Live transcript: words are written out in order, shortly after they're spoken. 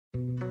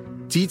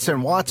Dietz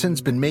and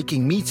Watson's been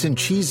making meats and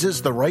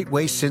cheeses the right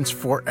way since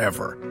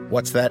forever.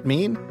 What's that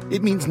mean?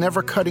 It means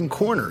never cutting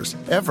corners,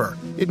 ever.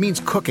 It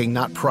means cooking,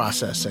 not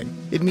processing.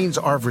 It means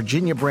our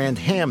Virginia brand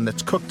ham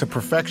that's cooked to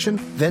perfection,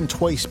 then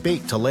twice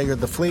baked to layer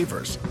the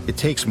flavors. It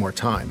takes more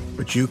time,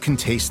 but you can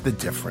taste the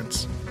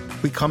difference.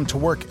 We come to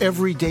work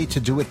every day to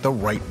do it the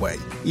right way,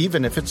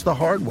 even if it's the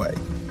hard way.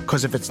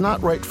 Because if it's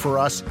not right for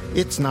us,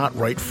 it's not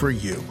right for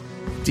you.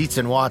 Dietz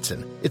and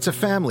Watson, it's a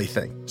family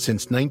thing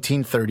since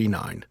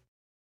 1939.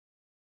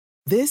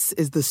 This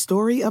is the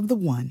story of the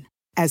one.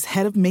 As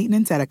head of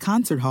maintenance at a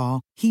concert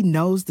hall, he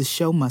knows the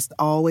show must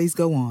always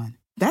go on.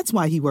 That's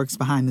why he works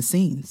behind the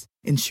scenes,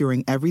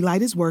 ensuring every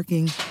light is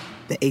working,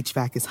 the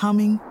HVAC is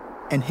humming,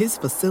 and his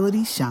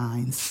facility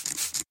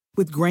shines.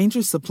 With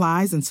Grainger's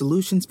supplies and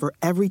solutions for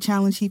every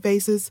challenge he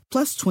faces,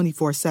 plus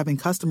 24/7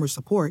 customer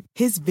support,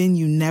 his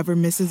venue never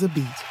misses a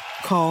beat.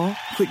 Call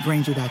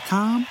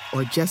quickgrainger.com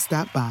or just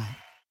stop by.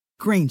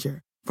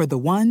 Grainger, for the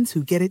ones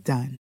who get it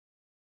done.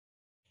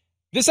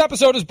 This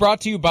episode is brought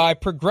to you by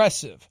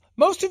Progressive.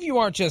 Most of you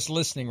aren't just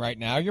listening right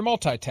now, you're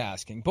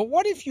multitasking. But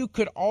what if you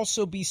could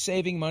also be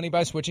saving money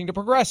by switching to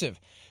Progressive?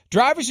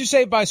 Drivers who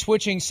save by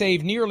switching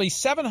save nearly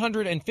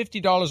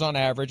 $750 on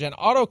average, and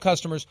auto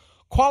customers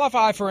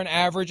qualify for an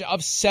average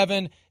of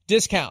 7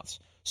 discounts.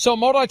 So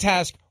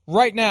multitask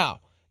right now.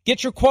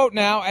 Get your quote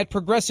now at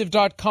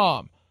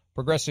Progressive.com.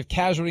 Progressive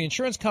Casualty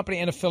Insurance Company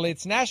and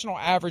affiliates. National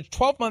average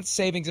 12-month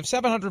savings of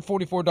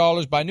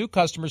 $744 by new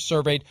customers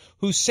surveyed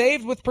who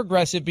saved with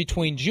Progressive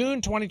between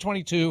June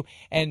 2022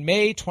 and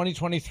May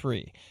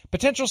 2023.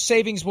 Potential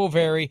savings will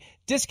vary.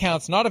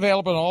 Discounts not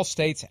available in all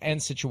states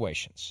and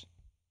situations.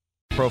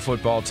 Pro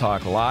Football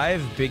Talk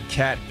Live. Big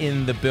Cat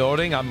in the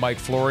building. I'm Mike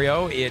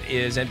Florio. It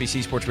is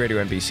NBC Sports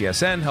Radio,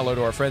 NBCSN. Hello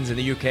to our friends in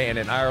the UK and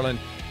in Ireland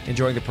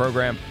enjoying the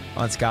program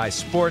on Sky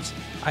Sports.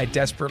 I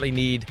desperately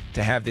need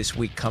to have this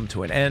week come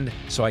to an end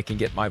so I can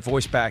get my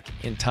voice back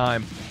in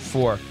time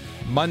for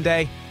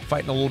Monday.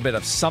 Fighting a little bit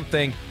of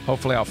something.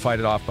 Hopefully I'll fight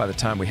it off by the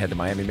time we head to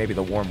Miami. Maybe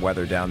the warm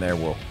weather down there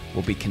will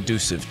be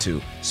conducive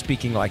to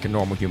speaking like a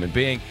normal human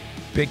being.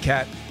 Big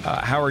Cat,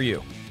 how are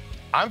you?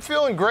 I'm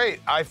feeling great.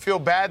 I feel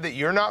bad that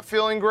you're not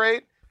feeling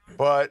great,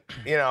 but,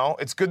 you know,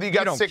 it's good that you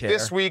got sick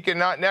this week and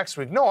not next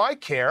week. No, I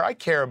care. I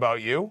care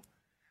about you.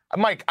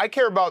 Mike, I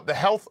care about the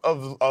health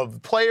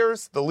of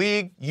players, the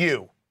league,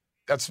 you.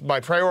 That's my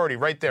priority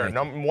right there.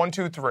 Number 1,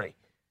 2, 3.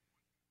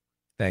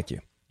 Thank you.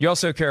 You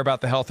also care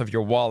about the health of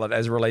your wallet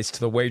as it relates to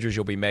the wagers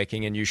you'll be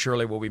making, and you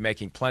surely will be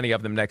making plenty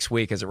of them next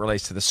week as it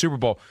relates to the Super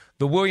Bowl.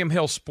 The William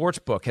Hill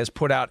Sportsbook has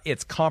put out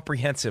its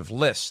comprehensive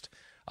list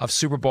of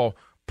Super Bowl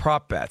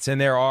prop bets, and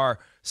there are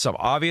some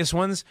obvious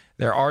ones.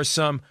 There are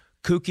some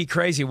kooky,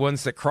 crazy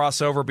ones that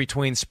cross over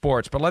between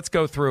sports. But let's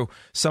go through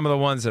some of the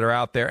ones that are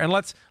out there, and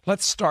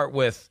let's start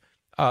with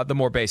the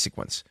more basic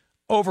ones.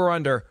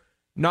 Over/under,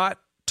 not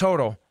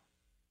total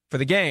for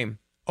the game,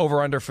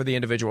 over/under for the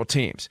individual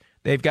teams.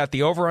 They've got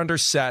the over/under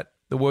set,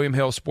 the William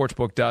Hill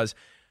Sportsbook does,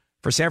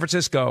 for San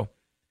Francisco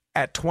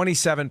at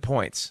 27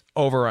 points,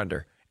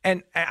 over/under.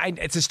 And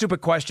it's a stupid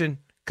question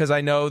because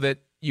I know that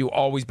you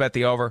always bet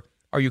the over.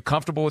 Are you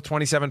comfortable with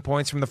 27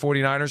 points from the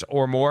 49ers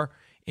or more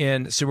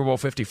in Super Bowl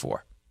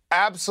 54?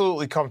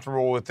 Absolutely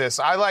comfortable with this.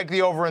 I like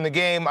the over in the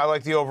game. I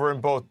like the over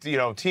in both,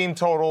 team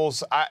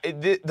totals.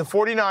 The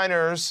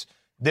 49ers,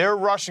 their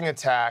rushing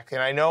attack,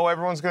 and I know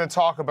everyone's going to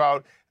talk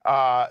about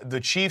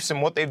the Chiefs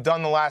and what they've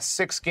done the last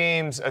 6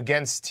 games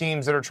against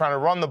teams that are trying to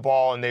run the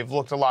ball, and they've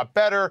looked a lot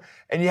better.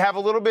 And you have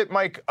a little bit,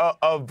 Mike,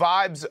 of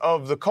vibes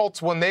of the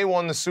Colts when they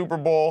won the Super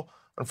Bowl,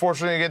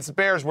 unfortunately against the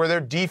Bears, where their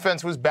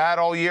defense was bad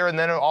all year, and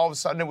then all of a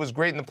sudden it was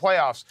great in the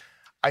playoffs.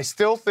 I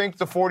still think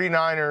the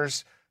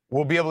 49ers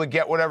will be able to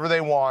get whatever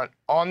they want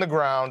on the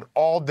ground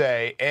all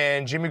day.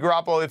 And Jimmy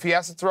Garoppolo, if he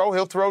has to throw,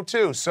 he'll throw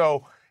too.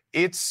 So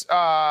it's,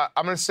 I'm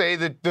going to say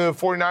that the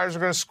 49ers are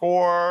going to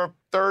score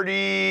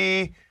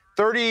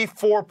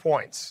 34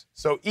 points.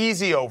 So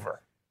easy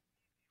over.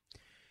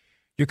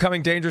 You're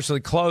coming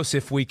dangerously close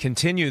if we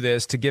continue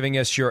this to giving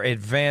us your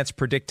advanced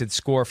predicted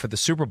score for the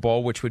Super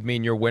Bowl, which would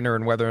mean your winner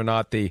and whether or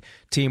not the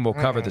team will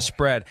cover the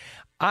spread.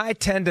 I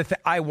tend to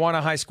I want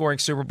a high-scoring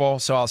Super Bowl,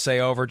 so I'll say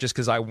over just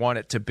because I want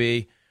it to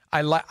be.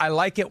 I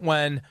like it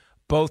when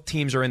both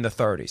teams are in the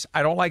 30s.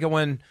 I don't like it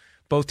when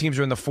both teams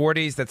are in the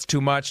 40s. That's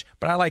too much.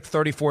 But I like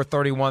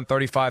 34-31,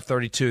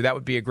 35-32. That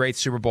would be a great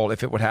Super Bowl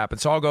if it would happen.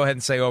 So I'll go ahead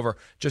and say over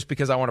just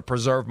because I want to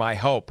preserve my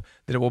hope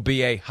that it will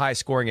be a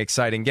high-scoring,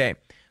 exciting game.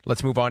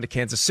 Let's move on to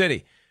Kansas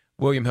City.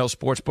 William Hill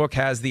Sportsbook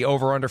has the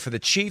over-under for the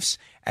Chiefs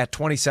at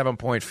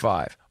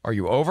 27.5. Are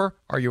you over?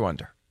 Are you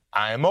under?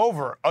 I am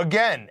over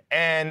again,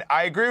 and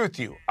I agree with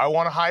you. I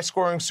want a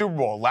high-scoring Super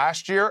Bowl.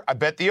 Last year, I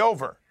bet the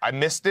over. I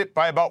missed it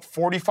by about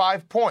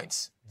 45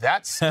 points.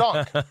 That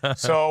stunk.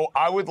 So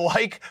I would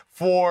like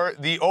for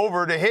the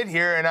over to hit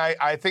here, and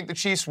I think the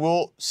Chiefs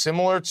will,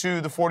 similar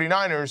to the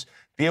 49ers,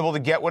 be able to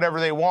get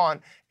whatever they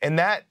want. And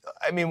that,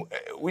 I mean,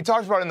 we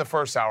talked about it in the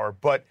first hour,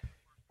 but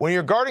when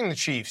you're guarding the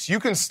Chiefs, you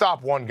can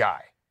stop one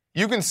guy.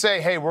 You can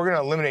say, hey, we're going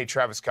to eliminate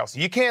Travis Kelce.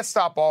 You can't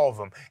stop all of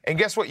them. And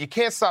guess what? You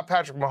can't stop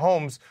Patrick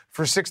Mahomes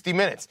for 60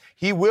 minutes.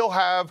 He will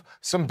have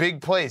some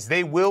big plays.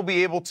 They will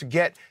be able to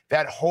get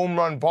that home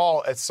run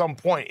ball at some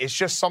point. It's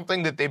just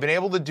something that they've been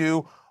able to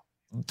do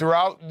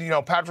throughout,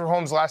 Patrick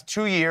Mahomes' last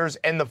 2 years,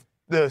 and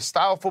the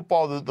style of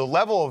football, the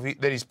level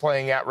that he's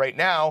playing at right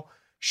now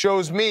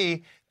shows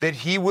me that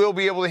he will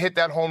be able to hit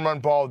that home run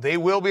ball. They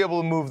will be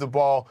able to move the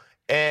ball.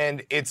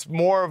 And it's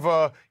more of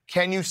a,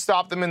 can you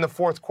stop them in the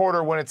fourth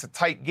quarter when it's a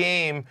tight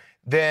game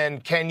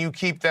than can you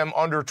keep them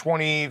under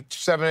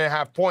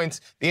 27.5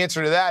 points? The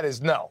answer to that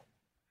is no.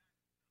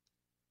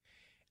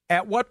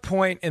 At what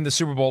point in the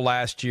Super Bowl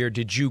last year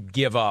did you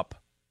give up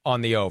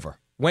on the over?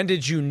 When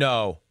did you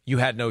know you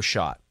had no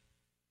shot?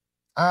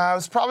 It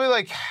was probably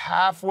like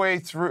halfway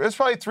through. It was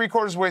probably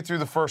 3/4 way through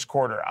the first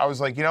quarter. I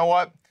was like, you know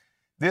what?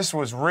 This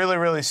was really,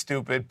 really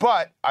stupid.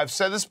 But I've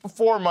said this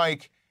before,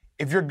 Mike.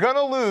 If you're going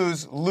to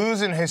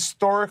lose in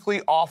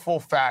historically awful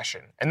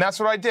fashion. And that's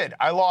what I did.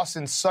 I lost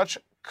in such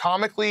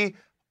comically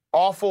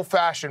awful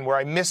fashion where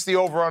I missed the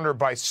over-under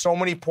by so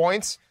many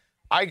points.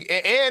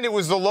 And it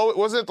was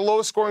wasn't it the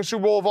lowest scoring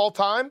Super Bowl of all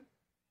time?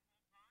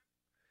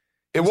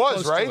 It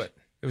was, right?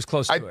 It was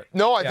close to it.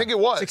 No, I think it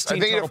was. 16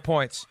 total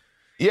points.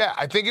 Yeah,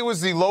 I think it was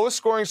the lowest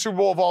scoring Super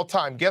Bowl of all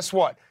time. Guess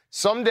what?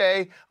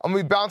 Someday, I'm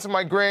going to be bouncing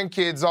my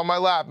grandkids on my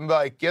lap and be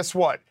like, guess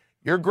what?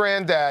 Your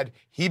granddad,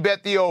 he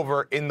bet the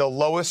over in the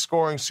lowest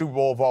scoring Super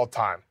Bowl of all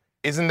time.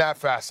 Isn't that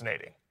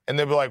fascinating? And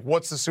they'll be like,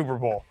 what's the Super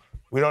Bowl?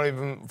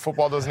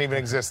 Football doesn't even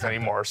exist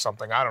anymore or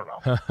something. I don't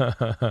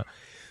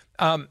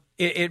know.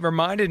 It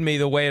reminded me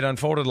the way it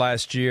unfolded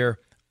last year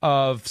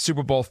of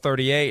Super Bowl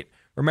 38.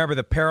 Remember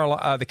the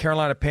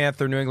Carolina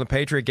Panther New England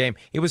Patriot game?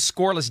 It was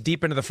scoreless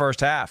deep into the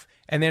first half,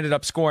 and they ended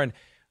up scoring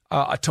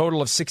a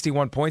total of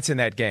 61 points in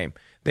that game.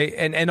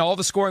 And all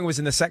the scoring was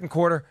in the second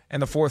quarter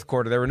and the fourth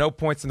quarter. There were no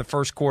points in the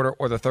first quarter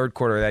or the third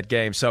quarter of that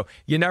game. So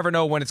you never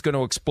know when it's going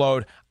to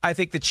explode. I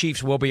think the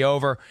Chiefs will be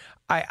over.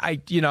 I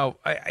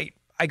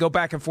go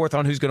back and forth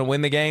on who's going to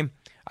win the game.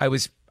 I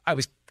was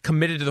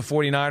committed to the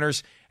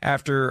 49ers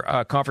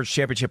after conference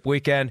championship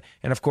weekend,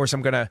 and of course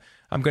I'm going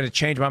to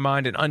change my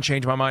mind and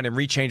unchange my mind and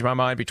rechange my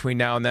mind between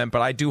now and then,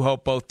 but I do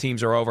hope both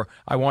teams are over.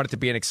 I want it to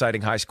be an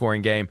exciting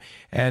high-scoring game,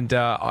 and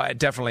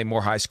definitely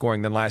more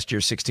high-scoring than last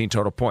year's 16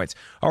 total points.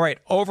 All right,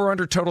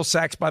 over-under total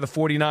sacks by the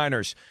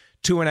 49ers,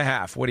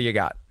 2.5. What do you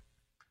got?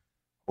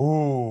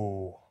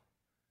 Ooh.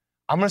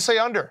 I'm going to say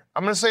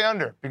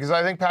under because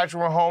I think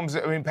Patrick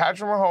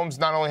Mahomes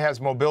not only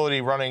has mobility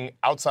running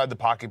outside the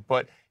pocket,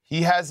 but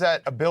he has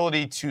that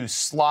ability to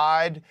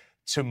slide,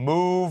 to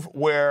move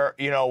where,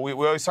 we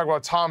always talk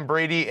about Tom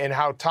Brady and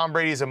how Tom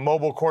Brady is a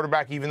mobile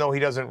quarterback even though he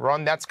doesn't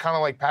run. That's kind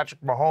of like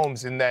Patrick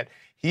Mahomes in that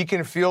he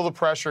can feel the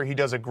pressure. He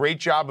does a great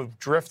job of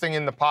drifting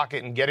in the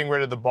pocket and getting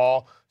rid of the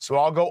ball. So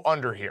I'll go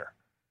under here.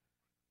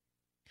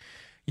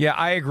 Yeah,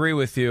 I agree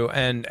with you.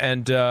 And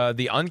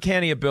the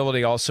uncanny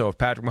ability also of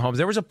Patrick Mahomes.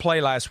 There was a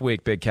play last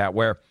week, Big Cat,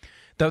 where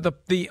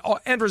the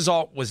end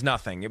result was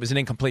nothing. It was an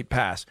incomplete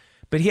pass.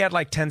 But he had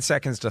like 10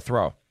 seconds to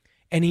throw.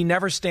 And he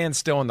never stands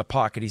still in the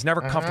pocket. He's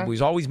never comfortable.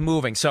 He's always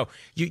moving. So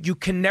you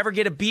can never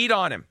get a beat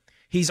on him.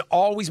 He's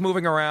always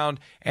moving around,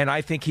 and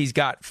I think he's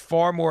got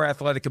far more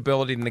athletic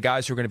ability than the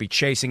guys who are going to be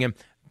chasing him.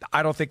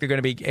 I don't think they're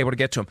going to be able to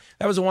get to him.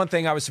 That was the one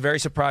thing I was very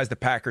surprised the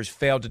Packers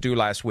failed to do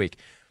last week.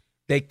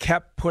 They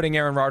kept putting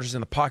Aaron Rodgers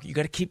in the pocket. You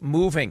got to keep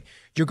moving.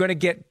 You're going to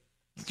get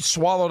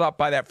swallowed up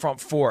by that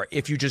front four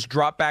if you just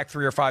drop back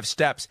 3 or 5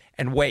 steps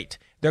and wait.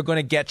 They're going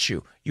to get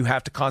you. You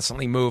have to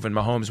constantly move, and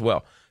Mahomes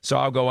will. So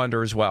I'll go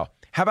under as well.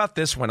 How about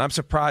this one? I'm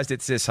surprised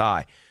it's this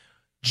high.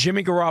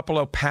 Jimmy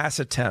Garoppolo pass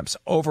attempts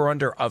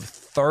over-under of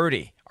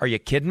 30. Are you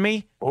kidding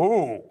me?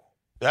 Ooh,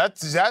 that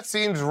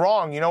seems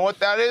wrong. You know what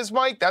that is,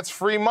 Mike? That's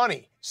free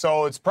money.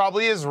 So it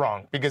probably is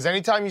wrong because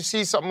anytime you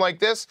see something like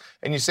this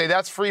and you say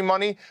that's free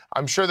money,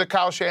 I'm sure that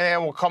Kyle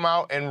Shanahan will come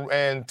out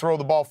and throw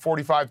the ball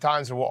 45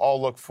 times and we'll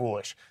all look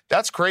foolish.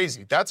 That's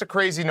crazy. That's a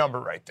crazy number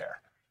right there.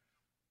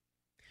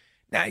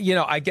 Now,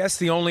 I guess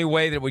the only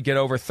way that it would get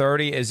over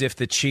 30 is if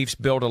the Chiefs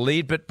build a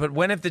lead. But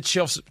when have the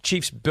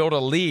Chiefs built a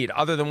lead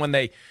other than when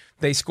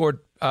they scored,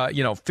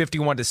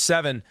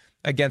 51-7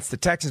 against the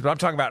Texans? But I'm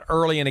talking about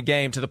early in a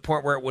game to the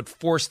point where it would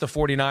force the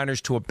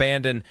 49ers to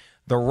abandon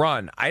the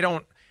run. I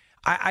don't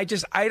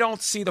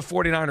see the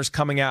 49ers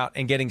coming out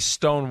and getting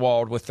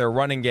stonewalled with their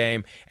running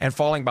game and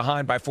falling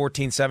behind by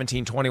 14,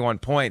 17, 21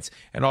 points.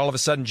 And all of a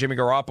sudden, Jimmy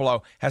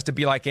Garoppolo has to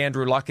be like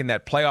Andrew Luck in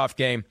that playoff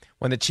game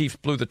when the Chiefs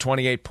blew the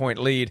 28-point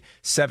lead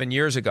 7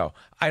 years ago.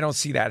 I don't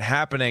see that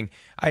happening.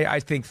 I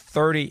think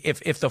 30,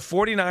 if the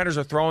 49ers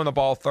are throwing the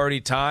ball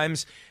 30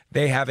 times,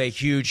 they have a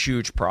huge,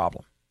 huge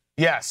problem.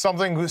 Yeah,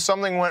 something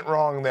went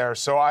wrong there.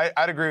 So I'd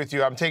agree with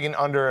you. I'm taking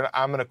under, and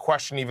I'm going to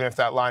question even if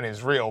that line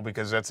is real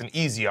because that's an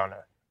easy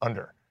under.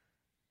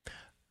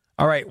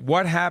 All right,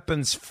 what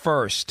happens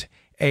first?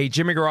 A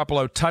Jimmy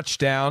Garoppolo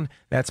touchdown,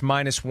 that's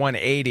minus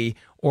 180,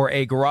 or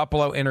a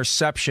Garoppolo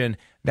interception,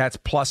 that's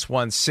plus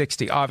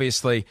 160.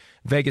 Obviously,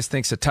 Vegas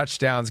thinks a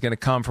touchdown is going to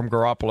come from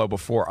Garoppolo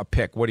before a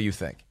pick. What do you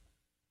think?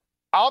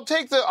 I'll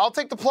take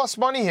the plus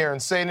money here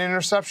and say an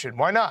interception.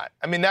 Why not?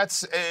 I mean,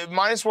 that's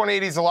minus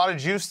 180 is a lot of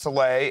juice to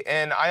lay,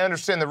 and I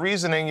understand the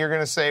reasoning. You're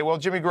going to say, well,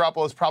 Jimmy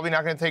Garoppolo is probably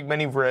not going to take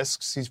many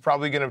risks. He's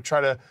probably going to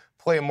try to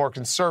play a more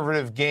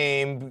conservative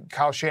game.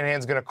 Kyle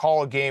Shanahan's going to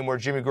call a game where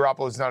Jimmy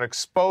Garoppolo is not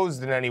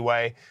exposed in any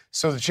way,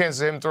 so the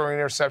chances of him throwing an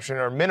interception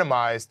are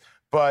minimized.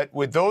 But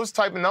with those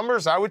type of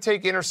numbers, I would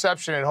take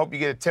interception and hope you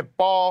get a tip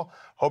ball.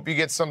 Hope you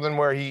get something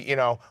where he,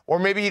 or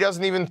maybe he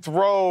doesn't even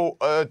throw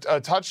a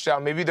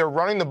touchdown. Maybe they're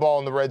running the ball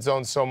in the red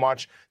zone so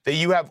much that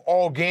you have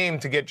all game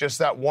to get just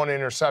that one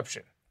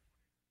interception.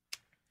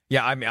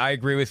 Yeah, I mean, I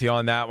agree with you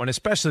on that one,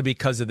 especially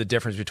because of the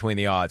difference between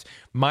the odds.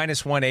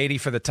 Minus 180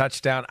 for the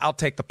touchdown. I'll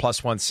take the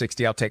plus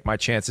 160. I'll take my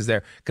chances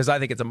there because I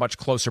think it's a much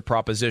closer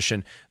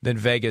proposition than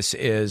Vegas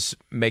is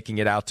making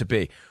it out to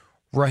be.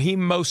 Raheem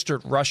Mostert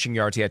rushing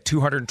yards. He had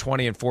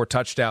 220 and 4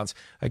 touchdowns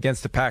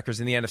against the Packers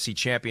in the NFC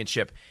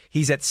Championship.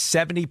 He's at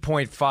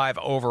 70.5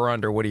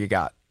 over-under. What do you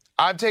got?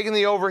 I'm taking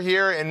the over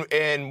here,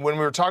 and when we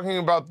were talking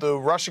about the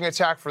rushing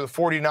attack for the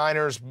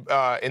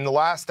 49ers in the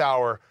last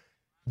hour,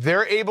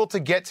 they're able to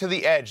get to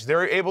the edge.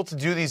 They're able to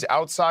do these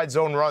outside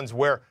zone runs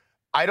where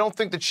I don't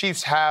think the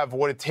Chiefs have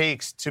what it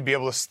takes to be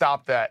able to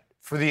stop that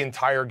for the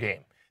entire game.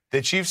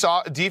 The Chiefs'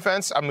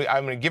 defense, I'm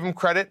going to give them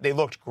credit. They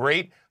looked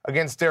great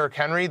against Derrick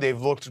Henry. They've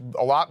looked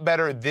a lot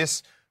better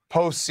this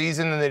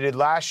postseason than they did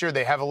last year.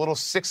 They have a little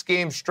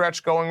 6-game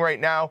stretch going right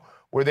now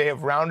where they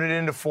have rounded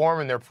into form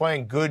and they're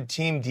playing good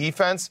team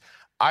defense.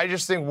 I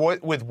just think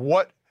with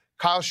what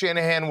Kyle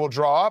Shanahan will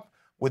draw up,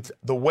 with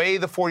the way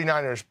the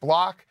 49ers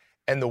block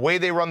and the way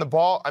they run the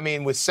ball, I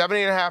mean, with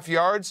 70.5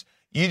 yards,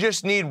 you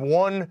just need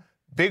one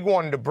big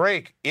one to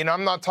break. And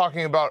I'm not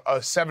talking about a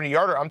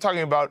 70-yarder. I'm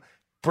talking about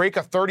break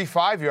a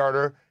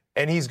 35-yarder,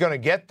 and he's going to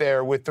get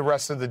there with the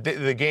rest of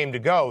the game to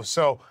go.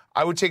 So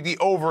I would take the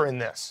over in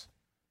this.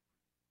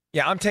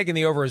 Yeah, I'm taking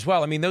the over as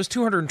well. I mean, those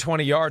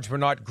 220 yards were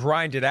not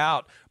grinded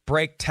out,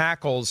 break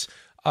tackles,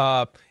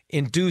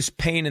 induce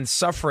pain and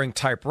suffering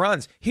type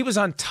runs. He was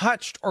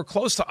untouched or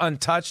close to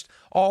untouched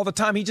all the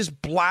time. He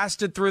just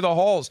blasted through the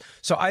holes.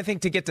 So I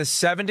think to get to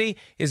 70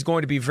 is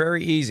going to be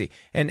very easy.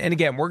 And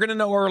again, we're going to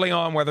know early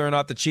on whether or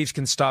not the Chiefs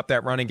can stop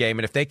that running game.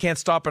 And if they can't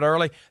stop it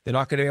early, they're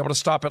not going to be able to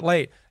stop it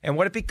late. And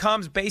what it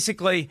becomes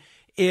basically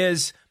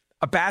is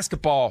a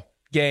basketball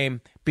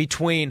game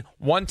between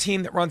one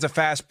team that runs a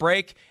fast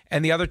break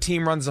and the other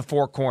team runs the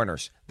 4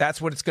 corners. That's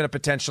what it's going to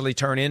potentially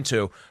turn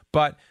into.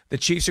 But the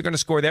Chiefs are going to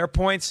score their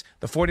points,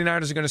 the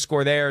 49ers are going to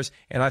score theirs,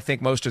 and I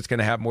think Mostert's going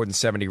to have more than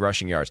 70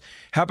 rushing yards.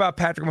 How about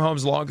Patrick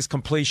Mahomes' longest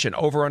completion,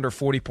 over under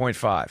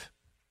 40.5?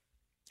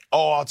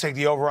 Oh, I'll take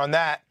the over on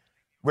that.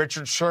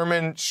 Richard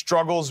Sherman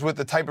struggles with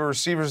the type of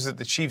receivers that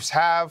the Chiefs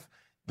have.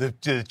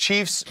 The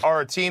Chiefs are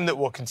a team that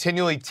will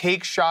continually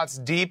take shots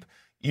deep.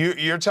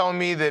 You're telling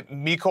me that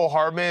Mecole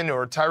Hardman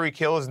or Tyreek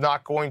Hill is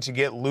not going to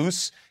get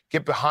loose,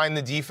 get behind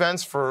the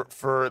defense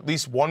for at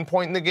least 1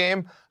 point in the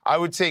game? I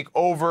would take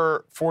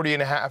over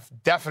 40.5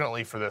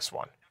 definitely for this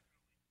one.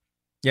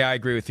 Yeah, I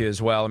agree with you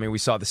as well. I mean, we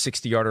saw the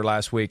 60-yarder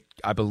last week,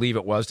 I believe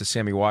it was, to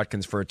Sammy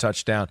Watkins for a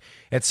touchdown.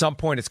 At some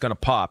point, it's going to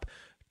pop.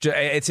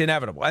 It's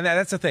inevitable. And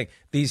that's the thing.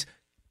 These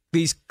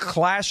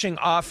clashing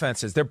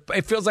offenses,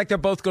 it feels like they're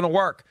both going to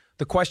work.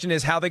 The question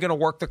is how they're going to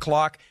work the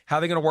clock, how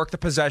they're going to work the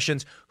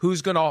possessions,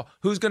 who's going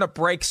to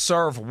break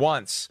serve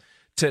once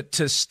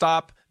to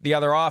stop the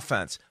other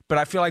offense. But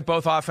I feel like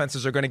both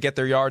offenses are going to get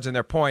their yards and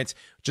their points.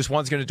 Just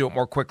one's going to do it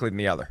more quickly than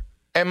the other.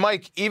 And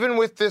Mike, even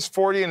with this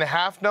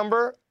 40.5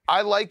 number,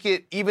 I like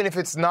it even if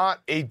it's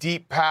not a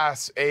deep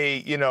pass,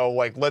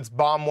 let's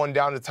bomb one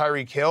down to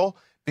Tyreek Hill.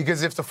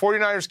 Because if the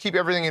 49ers keep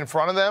everything in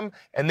front of them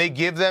and they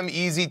give them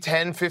easy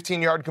 10,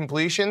 15-yard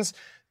completions,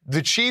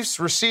 the Chiefs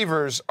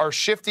receivers are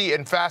shifty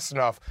and fast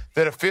enough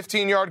that a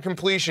 15-yard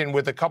completion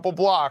with a couple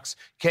blocks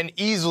can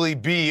easily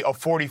be a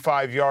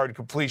 45-yard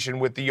completion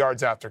with the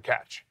yards after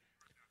catch.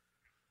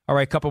 All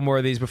right, a couple more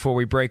of these before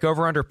we break.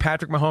 Over under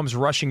Patrick Mahomes'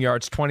 rushing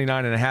yards,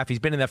 29.5. He's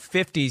been in the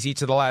 50s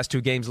each of the last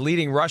 2 games,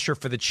 leading rusher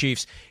for the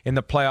Chiefs in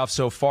the playoffs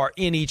so far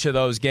in each of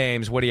those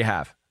games. What do you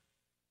have?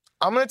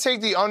 I'm going to take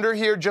the under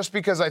here just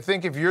because I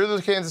think if you're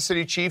the Kansas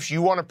City Chiefs,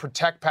 you want to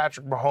protect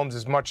Patrick Mahomes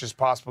as much as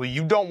possible.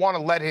 You don't want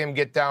to let him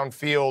get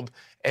downfield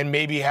and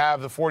maybe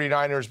have the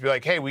 49ers be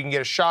like, hey, we can get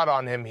a shot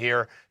on him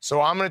here.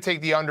 So I'm going to take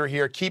the under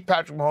here, keep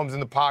Patrick Mahomes in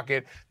the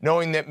pocket,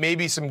 knowing that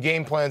maybe some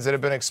game plans that have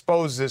been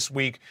exposed this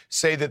week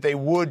say that they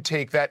would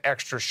take that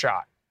extra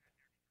shot.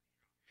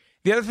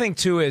 The other thing,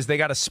 too, is they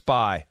got a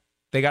spy.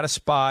 They got a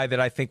spy that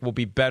I think will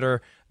be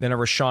better than a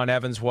Rashaan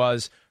Evans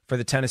was for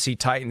the Tennessee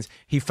Titans.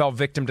 He fell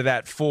victim to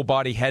that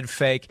full-body head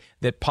fake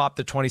that popped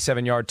the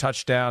 27-yard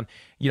touchdown.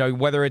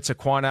 Whether it's a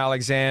Quan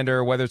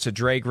Alexander, whether it's a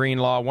Dre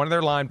Greenlaw, one of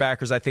their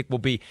linebackers I think will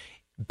be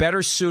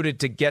better suited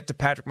to get to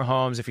Patrick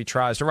Mahomes if he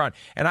tries to run.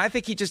 And I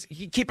think he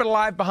keep it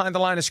alive behind the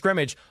line of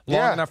scrimmage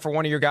long enough for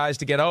one of your guys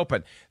to get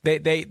open.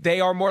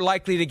 They are more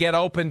likely to get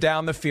open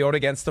down the field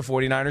against the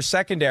 49ers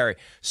secondary.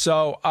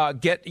 So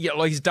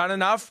he's done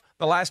enough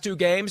the last 2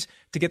 games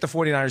to get the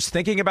 49ers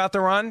thinking about the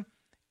run,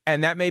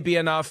 and that may be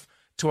enough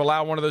to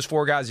allow one of those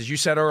four guys, as you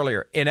said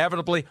earlier,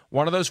 inevitably,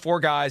 one of those four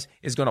guys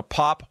is going to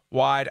pop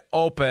wide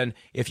open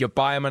if you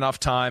buy him enough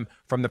time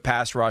from the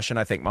pass rush, and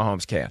I think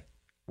Mahomes can.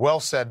 Well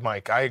said,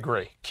 Mike. I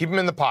agree. Keep him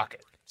in the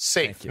pocket.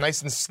 Safe,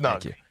 nice and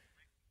snug. Thank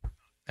you.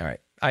 All right.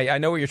 I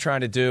know what you're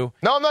trying to do.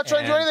 No, I'm not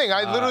trying to do anything.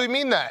 I literally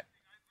mean that.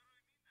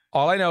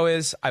 All I know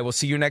is I will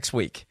see you next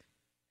week.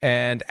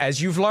 And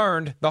as you've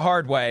learned the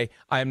hard way,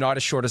 I am not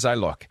as short as I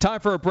look. Time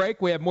for a break.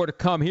 We have more to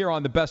come here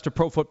on the Best of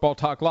Pro Football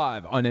Talk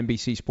Live on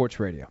NBC Sports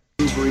Radio.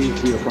 Drew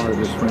Brees be a part of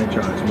this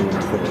franchise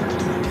moving forward?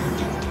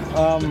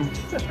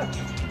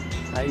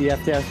 You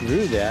have to ask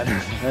Drew that,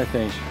 I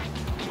think.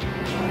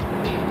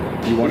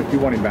 You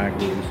want him back,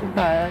 Louis?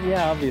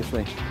 Yeah,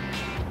 obviously.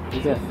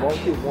 Is the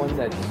market one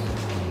that's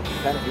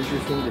kind of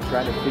interesting to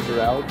try to figure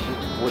out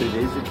what it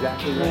is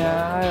exactly right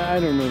now? I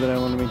don't know that I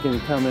want to make any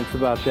comments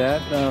about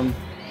that.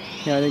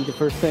 I think the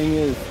first thing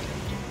is,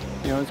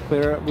 it's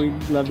clear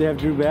we'd love to have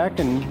Drew back,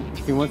 and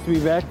if he wants to be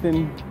back,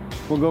 then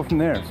we'll go from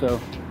there. So,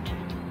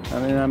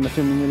 I'm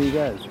assuming that he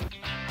does.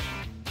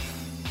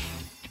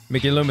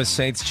 Mickey Loomis,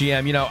 Saints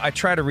GM. I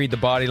try to read the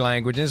body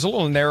language, and there's a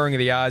little narrowing of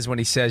the eyes when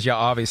he says, yeah,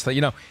 obviously.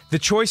 The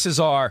choices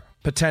are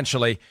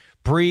potentially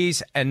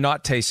Brees and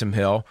not Taysom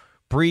Hill,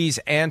 Brees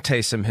and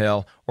Taysom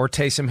Hill, or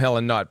Taysom Hill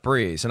and not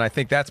Brees. And I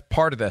think that's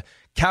part of the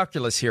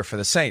calculus here for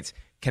the Saints.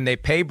 Can they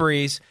pay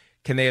Brees?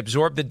 Can they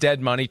absorb the dead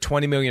money,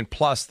 $20 million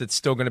plus, that's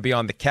still going to be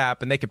on the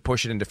cap, and they could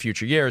push it into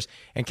future years?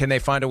 And can they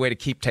find a way to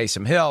keep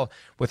Taysom Hill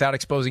without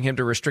exposing him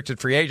to restricted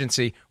free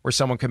agency where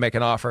someone can make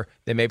an offer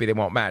that maybe they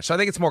won't match? So I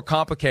think it's more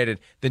complicated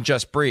than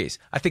just Brees.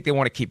 I think they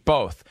want to keep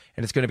both,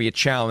 and it's going to be a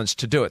challenge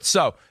to do it.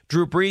 So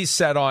Drew Brees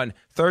said on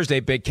Thursday,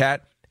 Big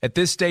Cat, at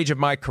this stage of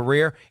my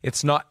career,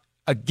 it's not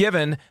a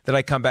given that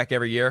I come back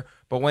every year,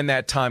 but when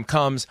that time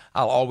comes,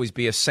 I'll always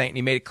be a Saint. And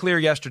he made it clear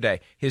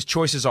yesterday, his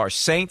choices are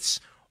Saints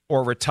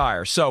or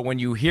retire. So when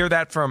you hear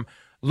that from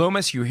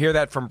Loomis, you hear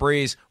that from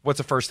Brees, what's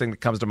the first thing that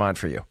comes to mind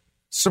for you?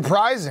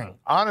 Surprising,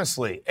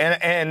 honestly.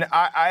 And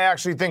I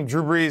actually think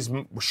Drew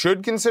Brees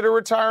should consider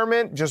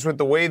retirement just with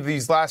the way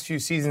these last few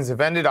seasons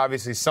have ended.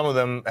 Obviously, some of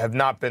them have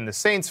not been the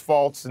Saints'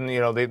 faults, and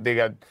they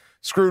got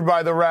screwed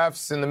by the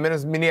refs in the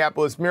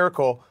Minneapolis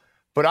Miracle.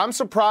 But I'm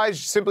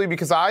surprised simply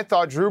because I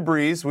thought Drew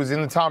Brees was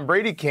in the Tom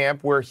Brady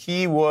camp where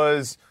he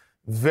was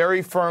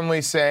very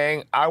firmly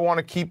saying, I want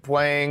to keep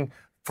playing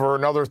for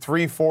another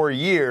 3-4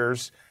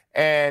 years.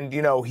 And,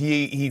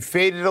 he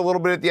faded a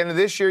little bit at the end of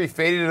this year. He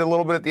faded a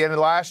little bit at the end of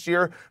last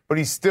year. But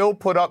he still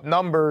put up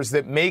numbers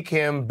that make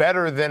him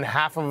better than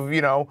half,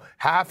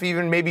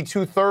 even maybe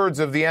 2/3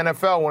 of the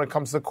NFL when it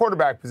comes to the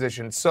quarterback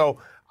position. So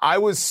I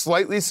was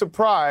slightly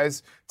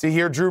surprised to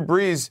hear Drew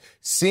Brees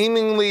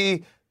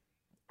seemingly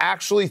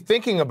actually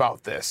thinking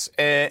about this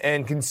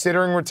and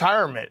considering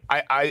retirement.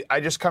 I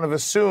just kind of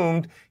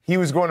assumed he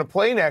was going to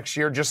play next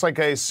year, just like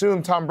I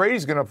assumed Tom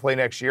Brady's going to play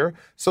next year.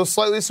 So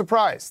slightly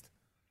surprised.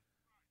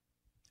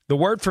 The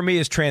word for me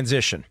is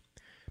transition,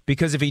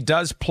 because if he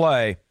does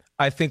play,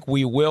 I think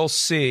we will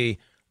see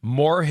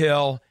more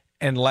Hill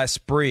and less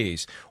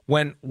Brees.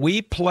 When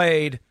we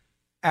played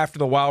after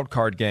the wild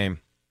card game,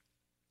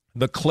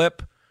 the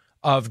clip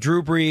of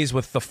Drew Brees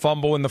with the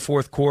fumble in the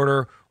fourth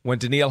quarter when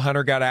Danielle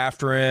Hunter got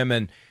after him,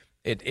 and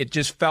it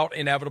just felt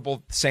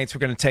inevitable the Saints were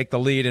going to take the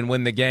lead and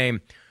win the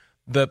game.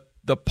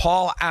 The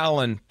Paul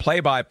Allen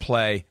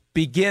play-by-play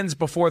begins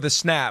before the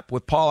snap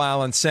with Paul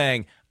Allen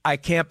saying, I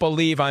can't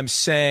believe I'm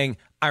saying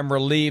I'm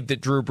relieved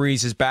that Drew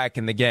Brees is back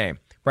in the game.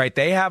 Right?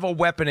 They have a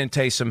weapon in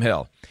Taysom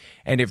Hill.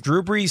 And if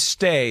Drew Brees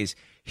stays,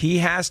 he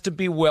has to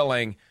be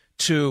willing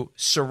to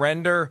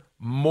surrender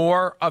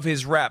more of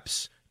his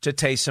reps to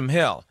Taysom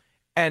Hill.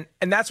 And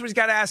that's what he's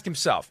got to ask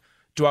himself.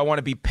 Do I want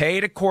to be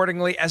paid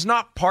accordingly as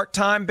not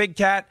part-time, Big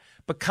Cat,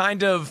 but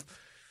kind of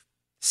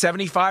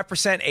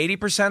 75%,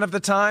 80% of the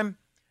time?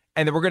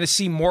 And then we're going to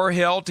see more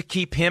Hill to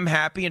keep him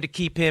happy and to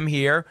keep him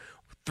here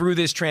through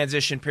this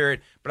transition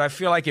period. But I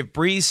feel like if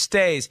Brees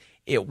stays,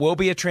 it will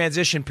be a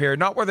transition period,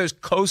 not where there's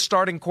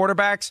co-starting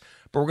quarterbacks,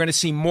 but we're going to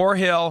see more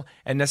Hill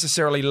and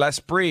necessarily less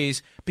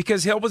Brees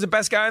because Hill was the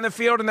best guy in the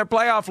field in their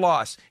playoff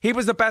loss. He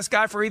was the best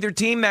guy for either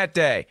team that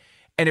day.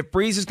 And if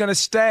Brees is going to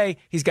stay,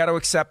 he's got to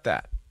accept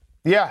that.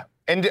 Yeah.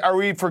 And are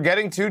we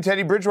forgetting, too,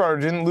 Teddy Bridgewater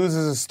didn't lose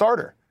as a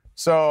starter.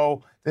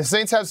 So the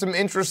Saints have some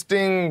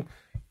interesting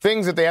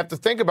things that they have to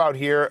think about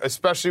here,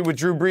 especially with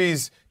Drew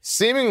Brees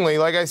seemingly,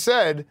 like I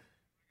said,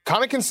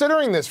 kind of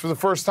considering this for the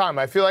first time.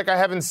 I feel like I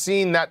haven't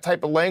seen that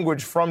type of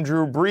language from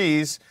Drew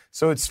Brees,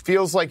 so it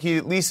feels like he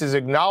at least is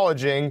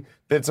acknowledging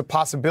that it's a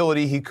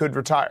possibility he could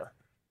retire.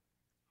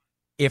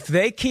 If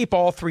they keep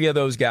all three of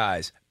those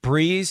guys,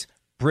 Brees,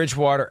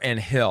 Bridgewater, and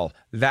Hill,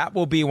 that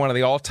will be one of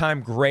the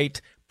all-time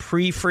great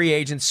pre-free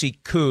agency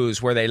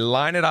coups where they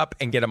line it up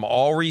and get them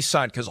all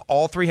re-signed because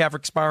all three have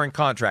expiring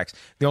contracts.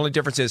 The only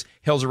difference is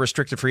Hill's a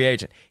restricted free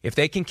agent. If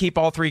they can keep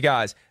all three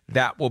guys,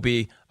 that will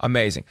be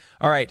amazing.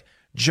 All right,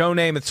 Joe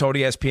Namath told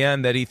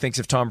ESPN that he thinks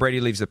if Tom Brady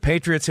leaves the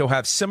Patriots, he'll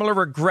have similar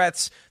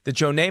regrets that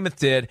Joe Namath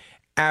did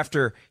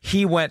after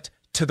he went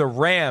to the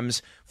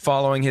Rams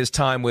following his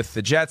time with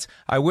the Jets.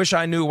 I wish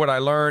I knew what I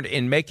learned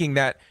in making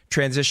that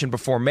transition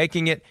before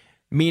making it.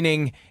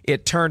 meaning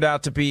it turned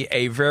out to be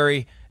a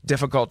very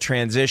difficult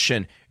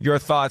transition. Your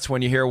thoughts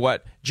when you hear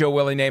what Joe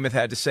Willie Namath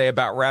had to say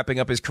about wrapping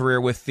up his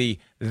career with the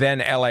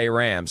then L.A.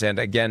 Rams and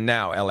again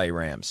now L.A.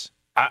 Rams?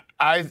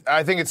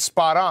 I think it's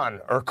spot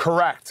on or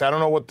correct. I don't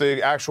know what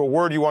the actual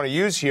word you want to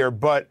use here,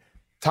 but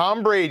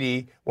Tom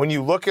Brady, when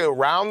you look at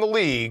around the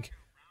league,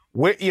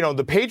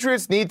 the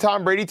Patriots need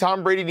Tom Brady.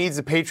 Tom Brady needs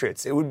the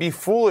Patriots. It would be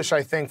foolish,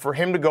 I think, for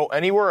him to go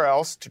anywhere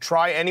else, to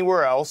try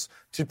anywhere else,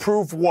 to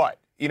prove what?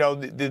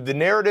 The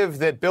narrative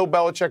that Bill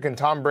Belichick and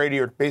Tom Brady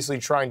are basically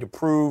trying to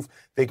prove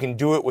they can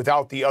do it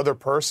without the other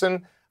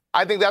person,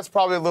 I think that's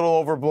probably a little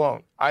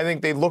overblown. I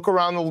think they look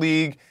around the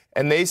league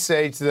and they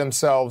say to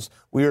themselves,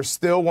 we are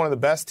still one of the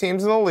best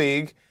teams in the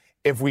league.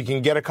 If we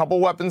can get a couple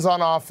weapons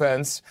on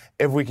offense,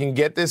 if we can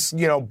get this,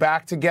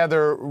 back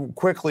together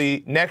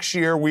quickly, next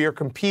year we are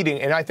competing.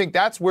 And I think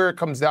that's where it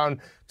comes down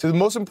to the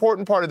most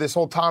important part of this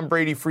whole Tom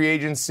Brady free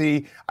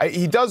agency.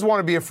 He does want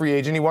to be a free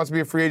agent. He wants to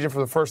be a free agent for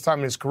the first time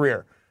in his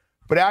career.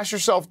 But ask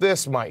yourself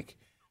this, Mike.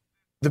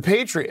 The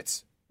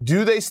Patriots,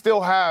 do they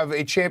still have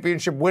a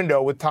championship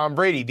window with Tom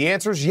Brady? The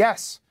answer is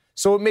yes.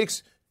 So it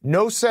makes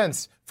no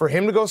sense for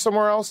him to go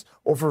somewhere else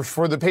or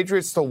for the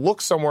Patriots to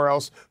look somewhere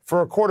else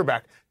for a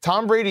quarterback.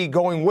 Tom Brady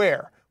going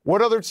where?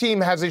 What other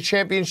team has a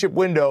championship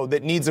window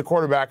that needs a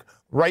quarterback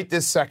right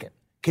this second?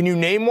 Can you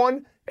name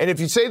one? And if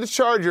you say the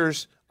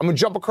Chargers, I'm going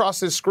to jump across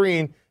this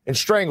screen and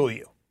strangle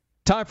you.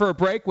 Time for a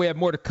break. We have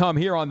more to come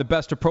here on the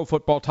Best of Pro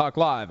Football Talk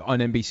Live on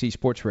NBC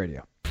Sports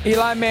Radio.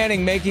 Eli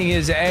Manning making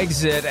his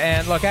exit.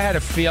 And look, I had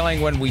a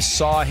feeling when we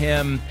saw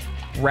him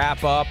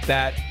wrap up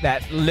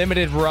that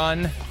limited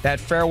run, that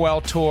farewell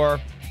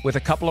tour with a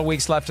couple of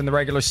weeks left in the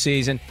regular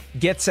season,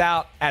 gets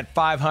out at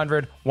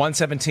 500,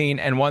 117,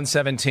 and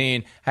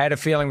 117. I had a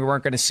feeling we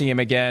weren't going to see him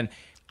again.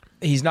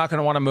 He's not going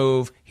to want to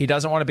move. He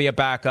doesn't want to be a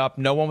backup.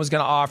 No one was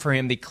going to offer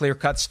him the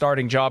clear-cut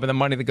starting job and the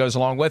money that goes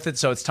along with it,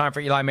 so it's time for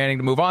Eli Manning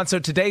to move on. So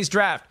today's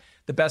draft,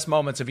 the best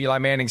moments of Eli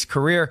Manning's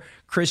career.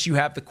 Chris, you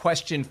have the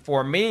question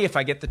for me. If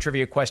I get the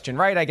trivia question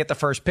right, I get the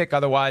first pick.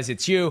 Otherwise,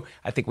 it's you.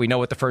 I think we know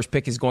what the first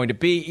pick is going to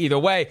be either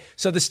way.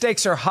 So the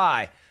stakes are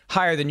high,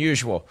 higher than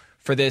usual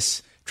for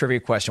this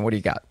trivia question. What do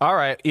you got? All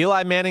right.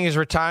 Eli Manning is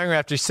retiring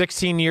after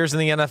 16 years in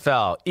the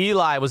NFL.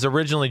 Eli was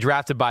originally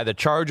drafted by the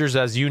Chargers,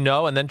 as you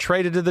know, and then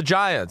traded to the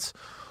Giants.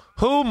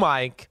 Who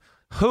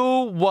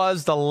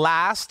was the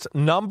last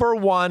number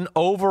one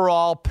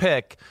overall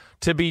pick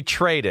to be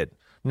traded?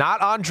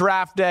 Not on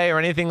draft day or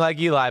anything like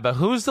Eli, but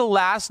who's the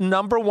last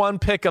number one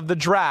pick of the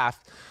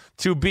draft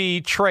to be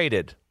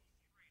traded?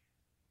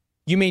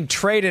 You mean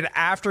traded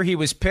after he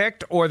was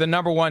picked or the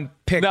number one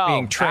pick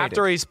being traded?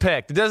 After he's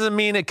picked. It doesn't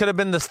mean it could have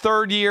been the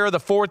third year, the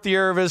fourth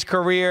year of his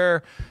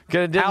career.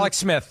 Alex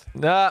Smith.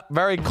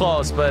 Very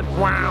close, but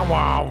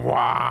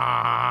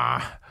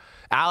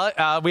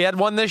we had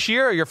one this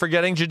year. You're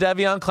forgetting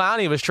Jadeveon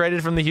Clowney. He was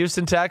traded from the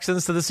Houston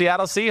Texans to the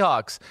Seattle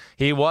Seahawks.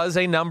 He was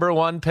a number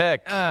one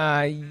pick.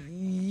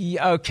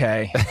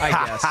 Okay, I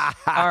guess.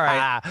 All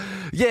right.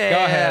 Yeah.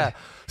 Go ahead.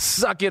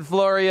 Suck it,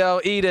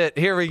 Florio. Eat it.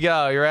 Here we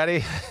go. You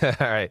ready? All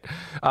right.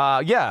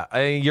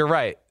 You're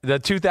right. The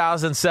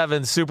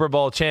 2007 Super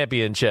Bowl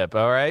championship,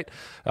 all right?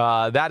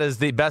 That is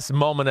the best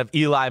moment of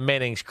Eli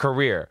Manning's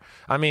career.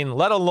 I mean,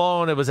 let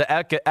alone it was an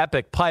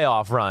epic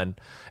playoff run.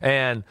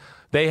 And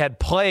they had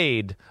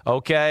played,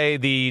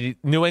 the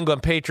New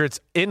England Patriots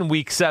in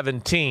Week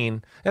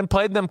 17 and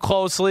played them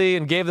closely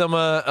and gave them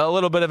a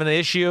little bit of an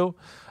issue.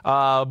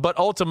 But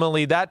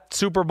ultimately, that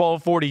Super Bowl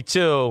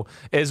 42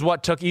 is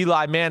what took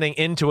Eli Manning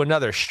into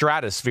another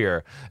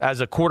stratosphere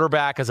as a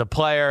quarterback, as a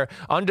player.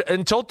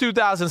 Until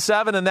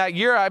 2007 and that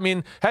year, I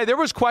mean, hey, there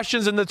was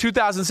questions in the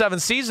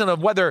 2007 season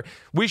of whether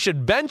we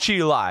should bench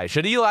Eli.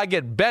 Should Eli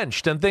get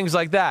benched and things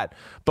like that?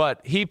 But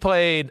he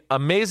played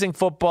amazing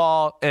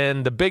football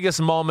in the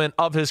biggest moment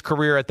of his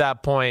career at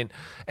that point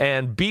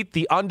and beat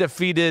the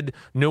undefeated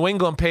New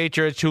England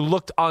Patriots, who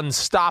looked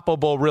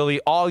unstoppable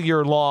really all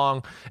year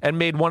long, and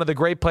made one of the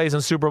great plays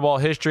in Super Bowl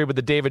history with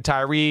the David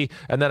Tyree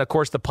and then, of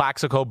course, the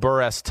Plaxico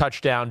Burress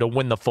touchdown to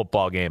win the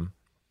football game.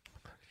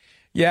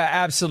 Yeah,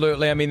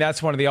 absolutely. I mean,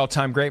 that's one of the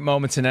all-time great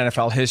moments in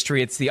NFL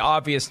history. It's the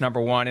obvious number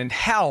one. And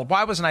hell,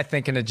 why wasn't I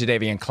thinking of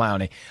Jadeveon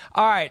Clowney?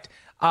 All right.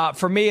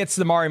 For me, it's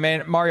the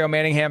Mario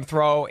Manningham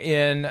throw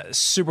in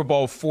Super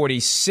Bowl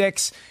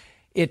 46.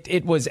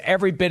 It was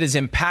every bit as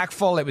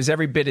impactful. It was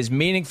every bit as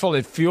meaningful.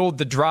 It fueled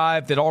the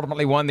drive that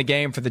ultimately won the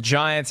game for the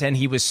Giants, and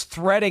he was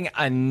threading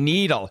a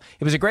needle.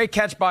 It was a great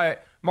catch by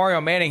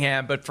Mario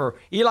Manningham, but for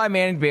Eli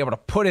Manning to be able to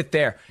put it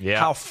there,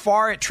 how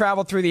far it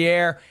traveled through the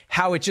air,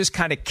 how it just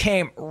kind of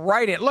came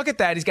right in. Look at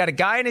that. He's got a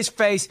guy in his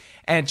face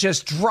and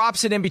just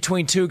drops it in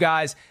between two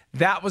guys.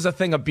 That was a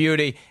thing of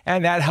beauty,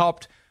 and that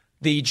helped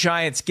the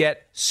Giants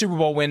get Super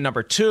Bowl win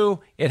number 2.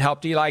 It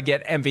helped Eli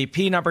get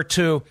MVP number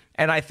 2.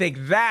 And I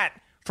think that,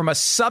 from a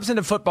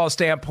substantive football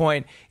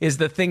standpoint, is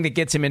the thing that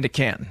gets him into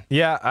Canton.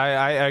 Yeah,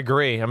 I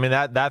agree. I mean,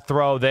 that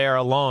throw there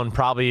alone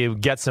probably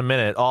gets him in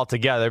it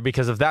altogether,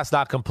 because if that's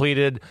not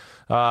completed,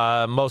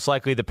 most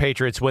likely the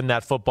Patriots win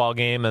that football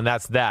game, and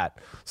that's that.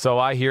 So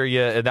I hear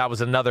you. That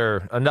was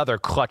another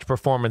clutch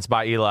performance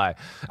by Eli.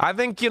 I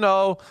think,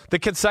 the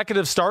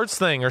consecutive starts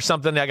thing or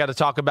something I got to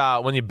talk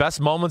about when you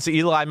best moments of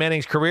Eli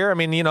Manning's career. I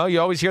mean, you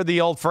always hear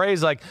the old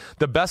phrase, like,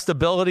 the best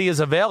ability is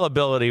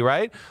availability,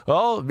 right?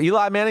 Well,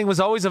 Eli Manning was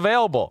always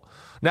available.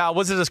 Now,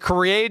 was it as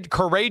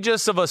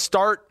courageous of a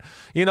start,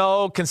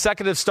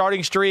 consecutive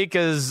starting streak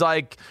as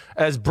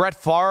Brett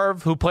Favre,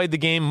 who played the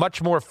game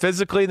much more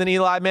physically than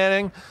Eli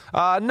Manning?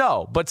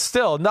 No, but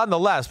still,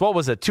 nonetheless, what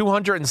was it,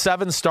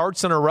 207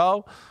 starts in a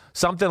row?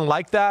 Something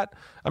like that.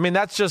 I mean,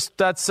 that's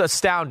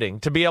astounding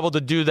to be able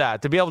to do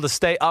that, to be able to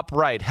stay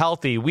upright,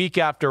 healthy week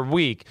after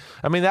week.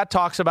 I mean, that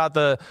talks about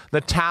the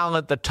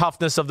talent, the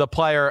toughness of the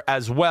player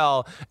as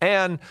well.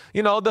 And,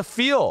 the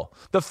feel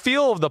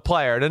of the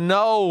player, to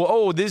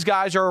know, these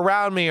guys are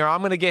around me, or I'm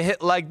going to get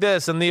hit like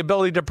this, and the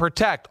ability to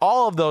protect.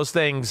 All of those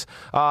things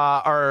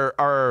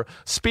are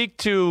speak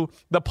to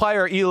the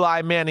player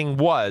Eli Manning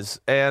was.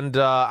 And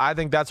I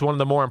think that's one of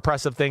the more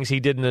impressive things he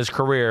did in his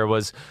career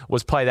was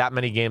play that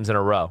many games in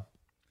a row.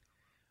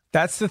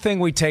 That's the thing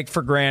we take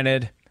for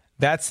granted.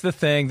 That's the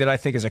thing that I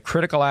think is a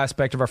critical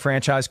aspect of our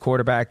franchise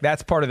quarterback.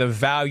 That's part of the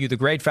value, the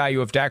great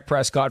value of Dak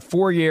Prescott.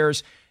 4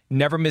 years,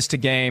 never missed a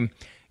game.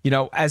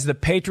 As the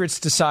Patriots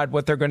decide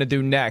what they're going to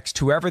do next,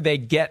 whoever they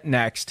get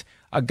next,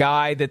 a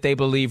guy that they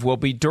believe will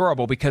be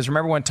durable. Because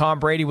remember when Tom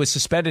Brady was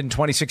suspended in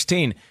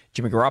 2016,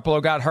 Jimmy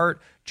Garoppolo got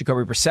hurt,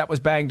 Jacoby Brissett was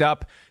banged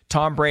up.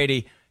 Tom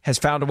Brady has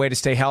found a way to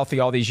stay healthy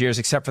all these years,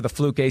 except for the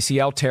fluke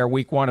ACL tear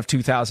week 1 of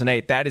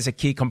 2008. That is a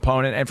key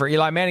component. And for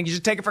Eli Manning, you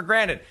just take it for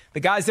granted. The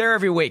guy's there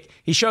every week.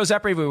 He shows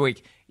up every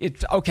week.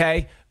 It's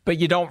okay, but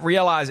you don't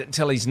realize it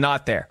until he's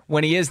not there.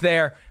 When he is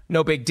there,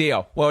 no big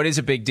deal. Well, it is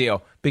a big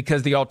deal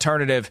because the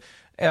alternative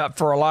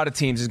for a lot of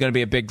teams is going to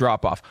be a big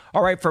drop-off.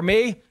 All right, for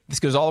me, this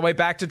goes all the way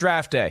back to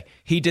draft day.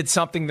 He did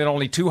something that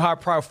only 2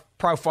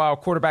 high-profile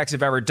quarterbacks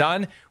have ever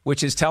done,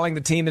 which is telling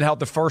the team that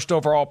held the first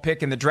overall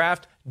pick in the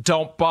draft,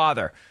 don't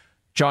bother.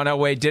 John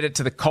Elway did it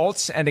to the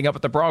Colts, ending up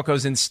with the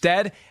Broncos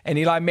instead, and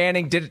Eli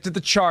Manning did it to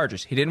the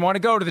Chargers. He didn't want to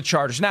go to the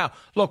Chargers. Now,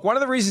 look, one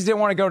of the reasons he didn't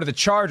want to go to the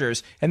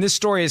Chargers, and this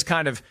story has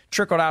kind of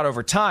trickled out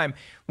over time,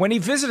 when he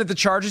visited the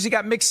Chargers, he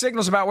got mixed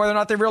signals about whether or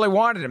not they really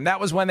wanted him. That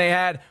was when they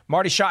had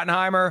Marty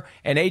Schottenheimer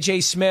and A.J.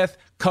 Smith,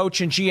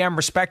 coach and GM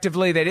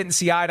respectively. They didn't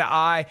see eye to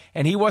eye,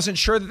 and he wasn't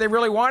sure that they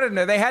really wanted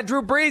him. They had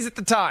Drew Brees at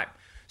the time.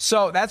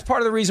 So that's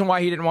part of the reason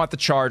why he didn't want the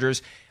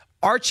Chargers.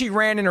 Archie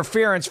ran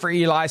interference for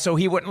Eli so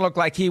he wouldn't look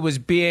like he was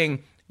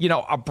being,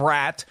 a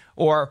brat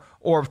or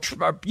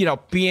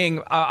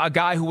being a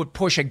guy who would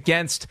push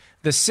against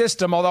the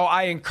system, although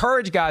I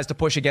encourage guys to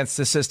push against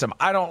the system.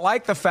 I don't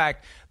like the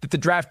fact that the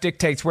draft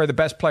dictates where the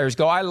best players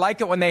go. I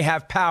like it when they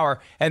have power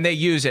and they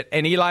use it,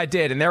 and Eli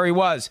did, and there he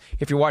was,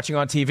 if you're watching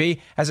on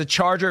TV, as a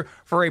Charger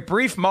for a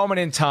brief moment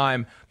in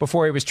time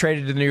before he was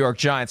traded to the New York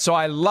Giants. So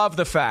I love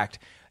the fact.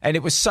 And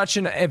it was such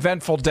an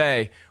eventful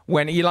day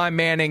when Eli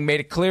Manning made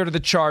it clear to the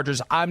Chargers,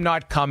 I'm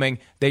not coming.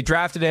 They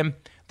drafted him.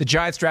 The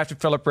Giants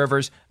drafted Phillip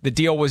Rivers. The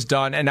deal was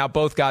done, and now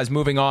both guys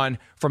moving on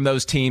from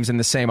those teams in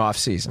the same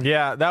offseason.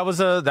 Yeah, that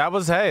was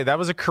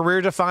a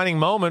career-defining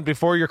moment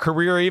before your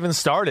career even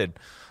started.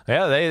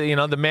 Yeah,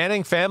 the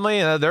Manning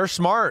family, they're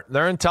smart.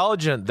 They're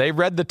intelligent. They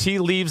read the tea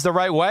leaves the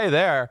right way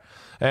there.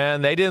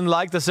 And they didn't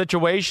like the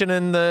situation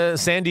in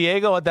San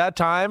Diego at that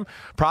time.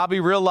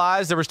 Probably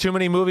realized there was too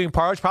many moving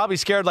parts. Probably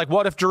scared, like,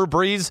 what if Drew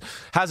Brees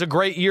has a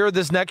great year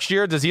this next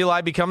year? Does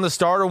Eli become the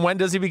starter? When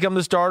does he become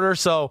the starter?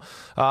 So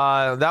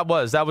that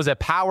was a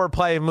power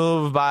play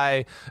move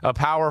by a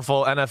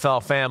powerful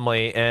NFL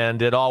family, and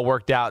it all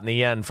worked out in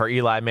the end for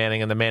Eli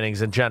Manning and the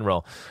Mannings in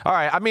general. All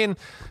right, I mean,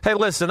 hey,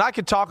 listen, I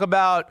could talk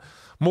about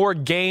more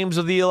games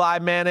with Eli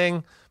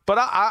Manning, but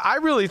I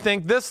really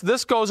think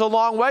this goes a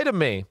long way to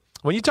me.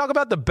 When you talk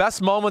about the best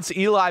moments of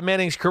Eli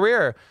Manning's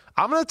career,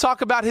 I'm going to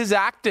talk about his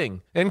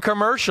acting in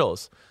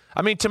commercials.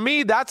 I mean, to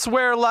me, that's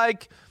where,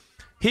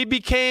 he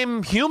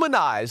became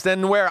humanized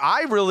and where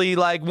I really,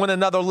 went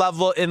another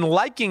level in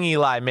liking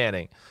Eli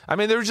Manning. I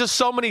mean, there's just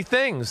so many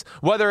things,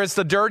 whether it's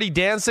the Dirty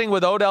Dancing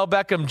with Odell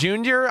Beckham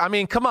Jr. I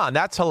mean, come on,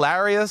 that's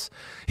hilarious.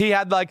 He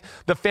had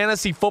the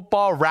fantasy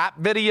football rap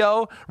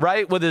video,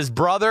 right, with his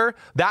brother.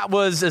 That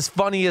was as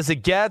funny as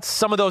it gets.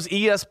 Some of those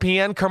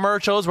ESPN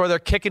commercials where they're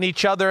kicking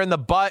each other in the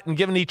butt and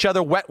giving each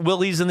other wet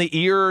willies in the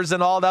ears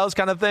and all those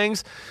kind of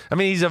things. I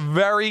mean, he's a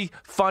very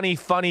funny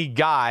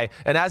guy.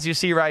 And as you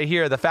see right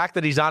here, the fact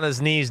that he's on his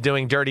knees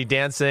doing Dirty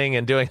Dancing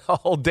and doing a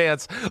whole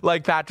dance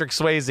like Patrick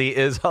Swayze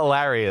is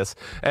hilarious.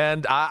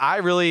 And I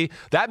really,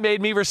 that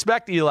made me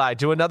respect Eli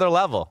to another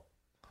level.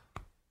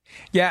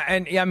 Yeah,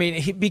 and I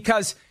mean,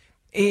 because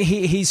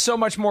he's so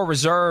much more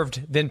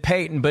reserved than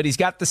Peyton, but he's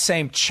got the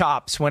same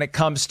chops when it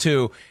comes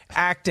to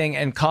acting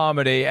and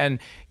comedy. And,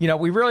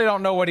 we really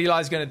don't know what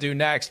Eli's going to do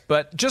next.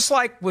 But just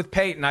like with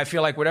Peyton, I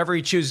feel like whatever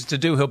he chooses to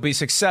do, he'll be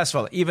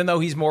successful. Even though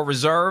he's more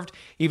reserved,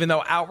 even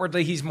though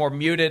outwardly he's more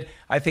muted,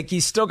 I think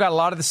he's still got a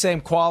lot of the same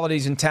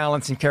qualities and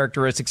talents and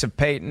characteristics of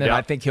Peyton, and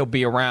I think he'll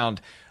be around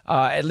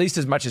at least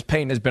as much as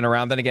Peyton has been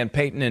around. Then again,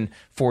 Peyton in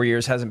 4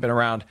 years hasn't been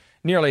around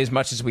nearly as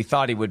much as we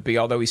thought he would be,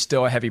 although he's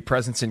still a heavy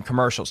presence in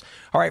commercials.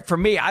 All right, for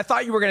me, I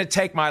thought you were going to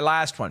take my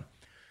last one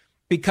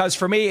because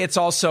for me, it's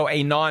also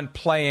a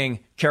non-playing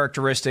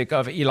characteristic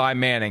of Eli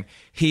Manning.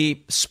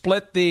 He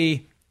split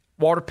the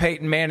Walter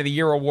Payton Man of the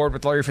Year award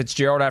with Larry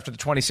Fitzgerald after the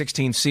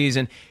 2016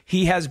 season.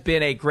 He has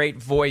been a great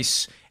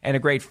voice and a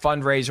great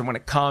fundraiser when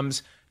it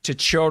comes to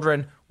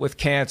children with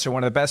cancer,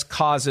 one of the best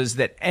causes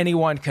that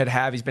anyone could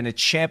have. He's been a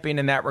champion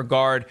in that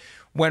regard.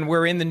 When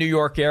we're in the New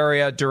York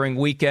area during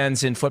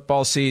weekends in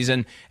football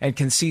season and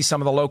can see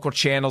some of the local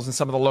channels and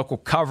some of the local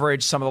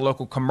coverage, some of the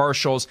local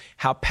commercials,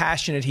 how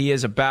passionate he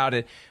is about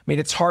it. I mean,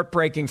 it's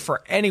heartbreaking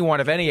for anyone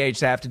of any age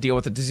to have to deal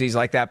with a disease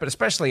like that, but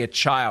especially a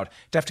child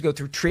to have to go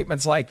through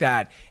treatments like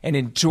that and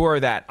endure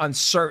that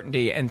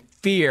uncertainty and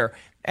fear.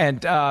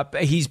 And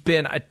he's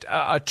been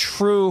a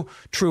true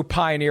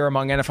pioneer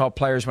among NFL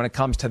players when it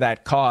comes to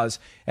that cause.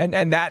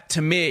 And that,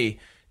 to me,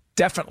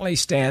 definitely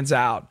stands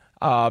out.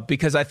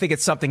 Because I think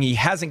it's something he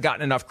hasn't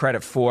gotten enough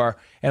credit for,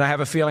 and I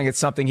have a feeling it's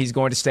something he's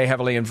going to stay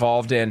heavily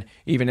involved in,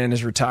 even in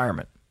his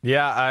retirement.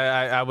 Yeah,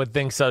 I would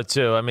think so,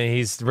 too. I mean,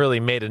 he's really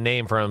made a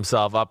name for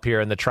himself up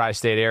here in the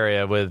tri-state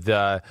area with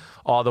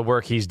all the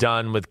work he's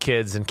done with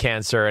kids and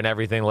cancer and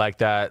everything like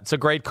that. It's a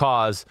great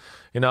cause.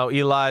 You know,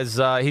 Eli's,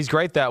 he's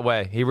great that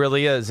way. He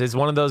really is. He's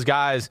one of those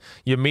guys,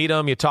 you meet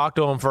him, you talk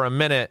to him for a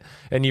minute,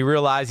 and you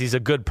realize he's a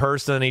good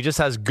person. He just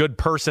has good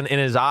person in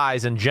his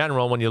eyes in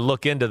general when you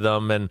look into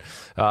them. And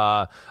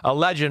a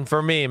legend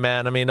for me,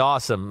 man. I mean,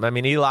 awesome. I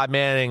mean, Eli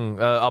Manning,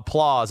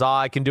 applause. All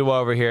I can do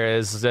over here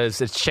is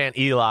chant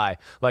Eli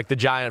like the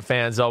Giant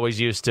fans always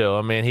used to.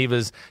 I mean, he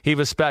was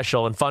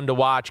special and fun to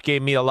watch,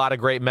 gave me a lot of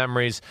great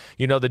memories.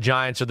 You know, the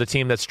Giants are the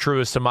team that's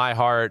truest to my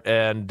heart.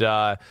 And,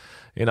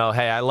 you know,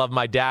 hey, I love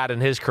my dad and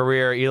his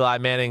career. Eli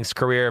Manning's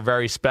career,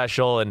 very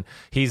special, and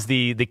he's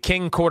the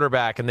king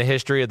quarterback in the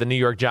history of the New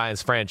York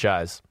Giants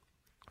franchise.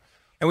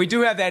 And we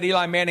do have that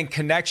Eli Manning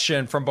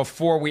connection from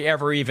before we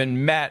ever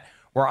even met,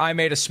 where I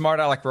made a smart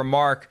aleck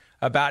remark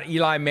about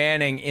Eli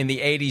Manning in the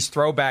 80s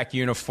throwback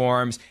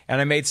uniforms,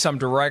 and I made some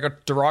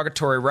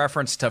derogatory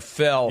reference to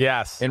Phil.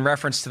 Yes. In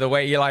reference to the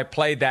way Eli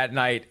played that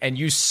night, and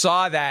you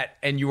saw that,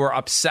 and you were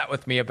upset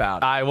with me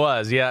about it. I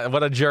was, yeah.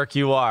 What a jerk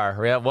you are.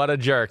 Yeah, what a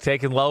jerk.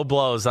 Taking low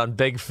blows on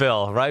Big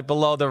Phil, right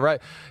below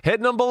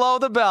hitting him below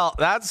the belt.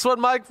 That's what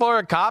Mike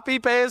Florio, copy,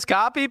 paste,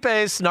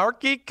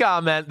 snarky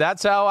comment.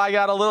 That's how I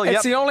got a little,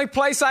 It's the only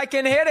place I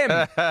can hit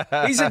him.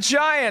 He's a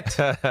Giant.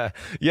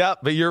 Yep,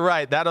 but you're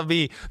right. That'll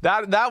be,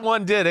 that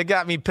one did. It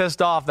got me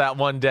pissed off that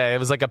one day. It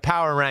was like a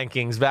power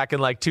rankings back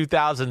in like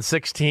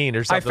 2016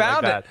 or something like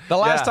that. I found it. The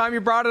last time you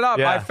brought it up,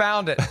 I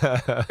found it.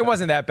 It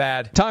wasn't that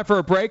bad. Time for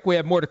a break. We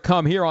have more to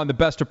come here on the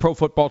Best of Pro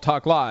Football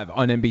Talk Live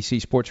on NBC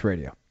Sports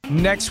Radio.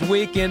 Next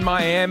week in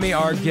Miami,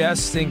 our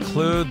guests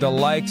include the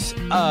likes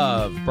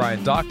of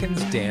Brian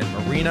Dawkins, Dan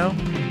Marino,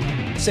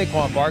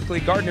 Saquon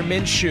Barkley, Gardner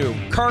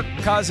Minshew, Kirk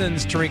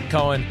Cousins, Tariq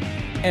Cohen,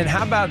 and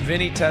how about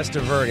Vinny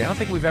Testaverde? I don't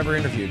think we've ever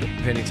interviewed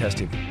Vinny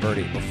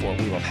Testaverde before.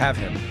 We will have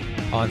him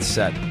on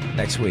set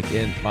next week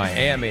in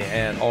Miami,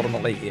 and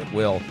ultimately it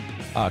will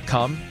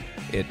come.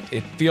 It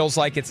feels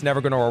like it's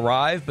never going to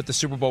arrive, but the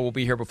Super Bowl will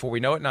be here before we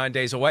know it, 9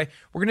 days away.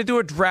 We're going to do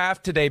a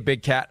draft today,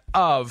 Big Cat,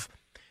 of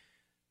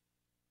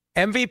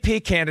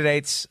MVP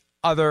candidates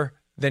other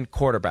than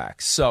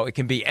quarterbacks. So it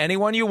can be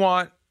anyone you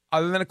want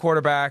other than a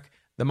quarterback,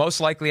 the most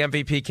likely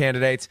MVP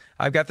candidates.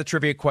 I've got the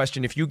trivia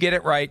question. If you get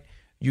it right,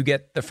 you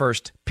get the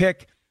first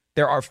pick.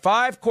 There are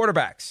 5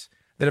 quarterbacks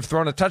that have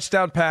thrown a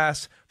touchdown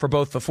pass for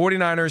both the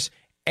 49ers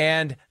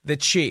and the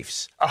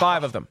Chiefs.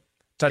 5 of them.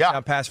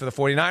 Touchdown pass for the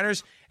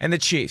 49ers and the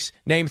Chiefs.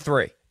 Name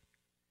 3.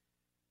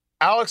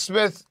 Alex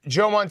Smith,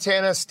 Joe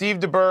Montana, Steve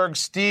DeBerg,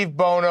 Steve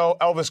Bono,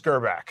 Elvis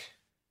Gerback.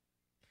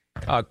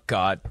 Oh,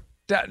 God.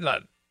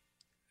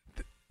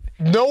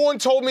 No one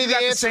told me the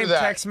answer the same to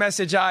that. Text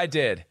message I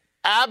did.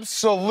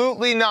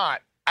 Absolutely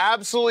not.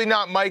 Absolutely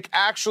not, Mike.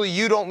 Actually,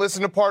 you don't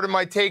listen to part of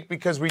my take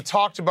because we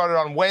talked about it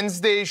on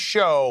Wednesday's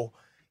show.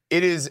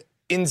 It is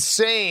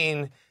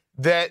insane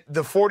that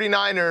the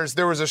 49ers,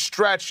 there was a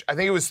stretch, I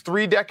think it was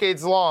 3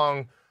 decades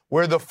long,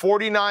 where the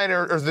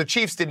 49ers, or the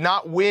Chiefs did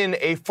not win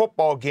a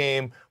football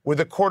game with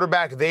a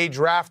quarterback they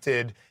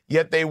drafted,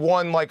 yet they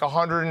won like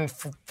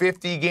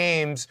 150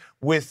 games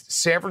with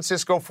San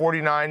Francisco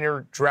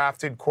 49er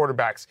drafted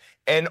quarterbacks.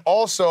 And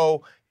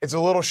also, it's a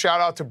little shout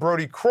out to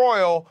Brody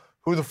Croyle,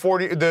 who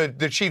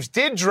the Chiefs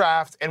did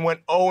draft and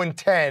went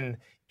 0-10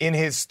 in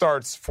his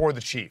starts for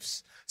the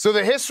Chiefs. So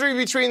the history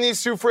between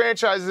these two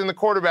franchises and the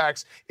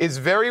quarterbacks is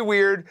very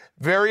weird,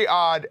 very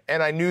odd,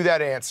 and I knew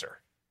that answer.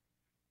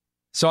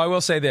 So I will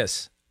say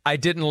this. I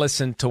didn't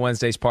listen to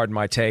Wednesday's Pardon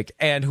My Take,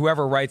 and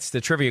whoever writes the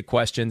trivia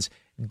questions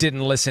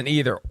didn't listen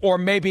either. Or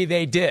maybe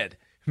they did.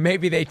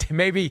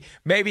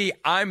 Maybe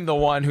I'm the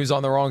one who's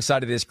on the wrong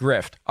side of this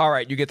grift. All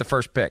right, you get the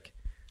first pick.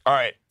 All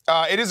right.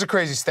 It is a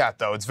crazy stat,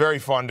 though. It's very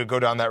fun to go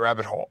down that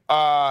rabbit hole.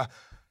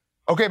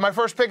 Okay, my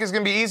first pick is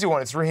going to be an easy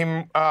one. It's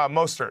Raheem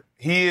Mostert.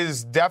 He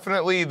is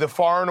definitely the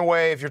far and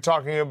away, if you're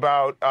talking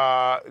about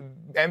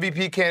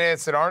MVP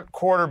candidates that aren't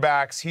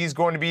quarterbacks, he's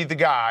going to be the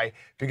guy.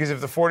 Because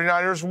if the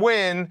 49ers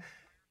win,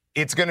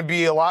 It's going to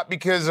be a lot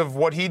because of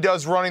what he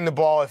does running the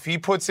ball. If he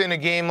puts in a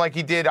game like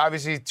he did,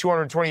 obviously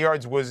 220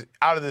 yards was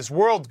out of this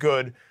world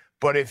good.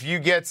 But if you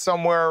get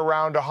somewhere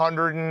around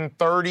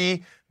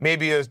 130,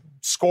 maybe a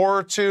score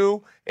or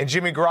two, and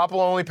Jimmy Garoppolo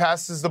only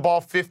passes the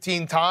ball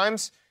 15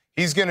 times,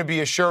 he's going to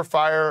be a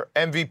surefire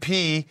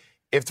MVP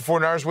if the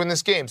 49ers win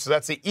this game. So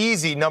that's the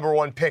easy number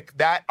one pick.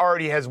 That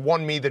already has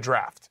won me the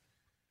draft.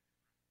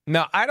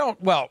 No, I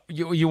don't. Well,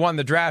 you won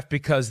the draft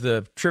because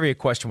the trivia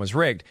question was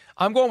rigged.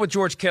 I'm going with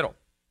George Kittle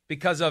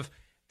because of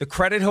the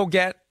credit he'll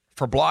get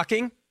for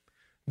blocking,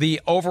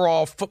 the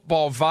overall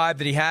football vibe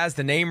that he has,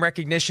 the name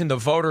recognition, the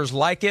voters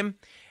like him.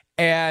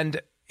 And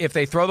if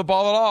they throw the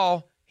ball at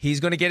all, he's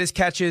going to get his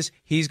catches,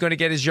 he's going to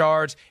get his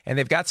yards, and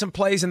they've got some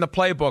plays in the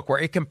playbook where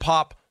it can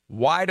pop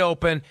wide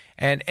open,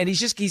 and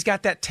he's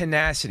got that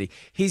tenacity.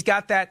 He's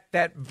got that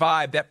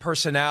vibe, that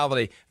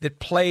personality that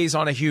plays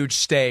on a huge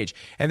stage.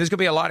 And there's going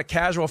to be a lot of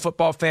casual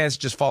football fans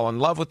just fall in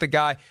love with the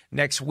guy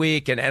next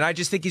week. And I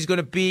just think he's going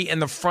to be in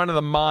the front of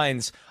the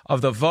minds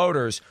of the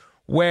voters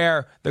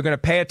where they're going to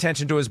pay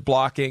attention to his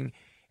blocking.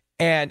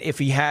 And if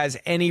he has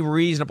any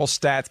reasonable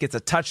stats, gets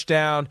a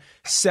touchdown,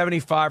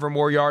 75 or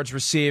more yards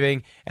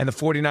receiving, and the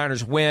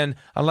 49ers win,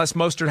 unless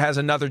Mostert has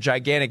another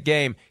gigantic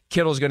game,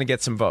 Kittle's going to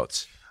get some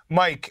votes.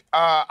 Mike,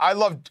 I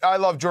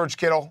love George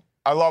Kittle.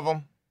 I love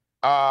him.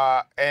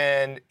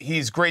 And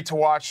he's great to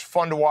watch,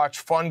 fun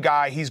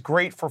guy. He's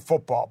great for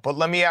football. But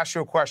let me ask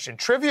you a question.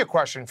 Trivia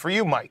question for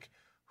you, Mike.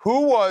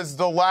 Who was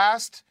the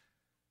last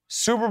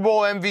Super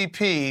Bowl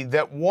MVP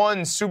that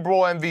won Super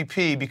Bowl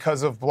MVP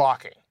because of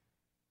blocking?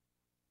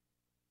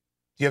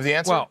 Do you have the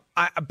answer? Well,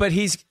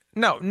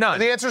 none.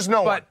 The answer is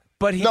no one.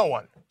 No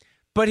one.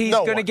 But he's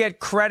going to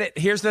get credit.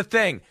 Here's the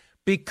thing.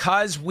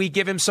 Because we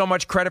give him so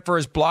much credit for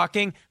his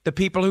blocking, the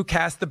people who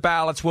cast the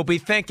ballots will be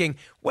thinking,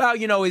 well,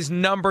 his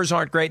numbers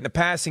aren't great in the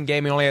passing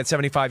game. He only had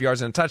 75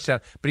 yards and a touchdown,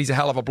 but he's a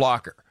hell of a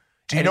blocker.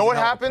 Do you know what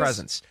happens?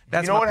 Presence. Do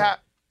you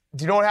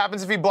know what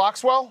happens if he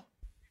blocks well?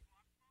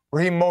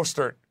 Raheem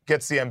Mostert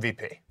gets the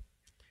MVP.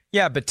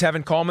 Yeah, but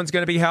Tevin Coleman's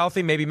going to be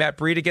healthy. Maybe Matt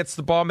Breida gets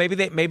the ball. Maybe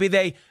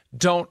they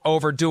don't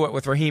overdo it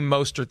with Raheem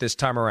Mostert this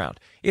time around.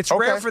 It's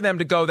rare for them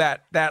to go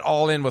that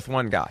all in with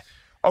one guy.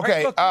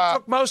 Okay, look,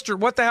 took Mostert.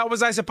 What the hell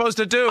was I supposed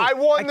to do? I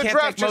won the draft. I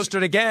can't take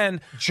Mostert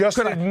again. Just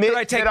admit could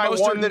I take that Mostert I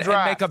won the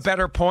draft and make a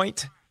better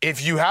point?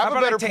 If you have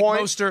a better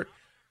point, Mostert?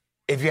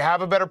 If you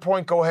have a better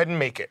point, go ahead and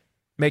make it.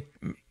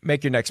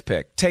 Make your next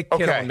pick. Take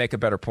Kittle and make a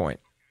better point.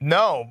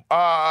 No.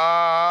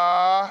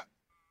 Yeah,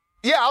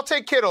 I'll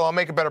take Kittle. I'll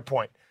make a better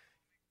point.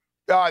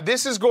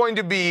 This is going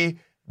to be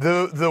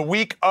the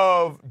week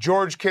of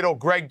George Kittle,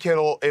 Greg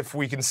Kittle, if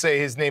we can say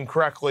his name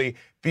correctly,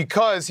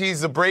 because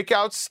he's the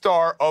breakout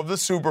star of the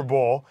Super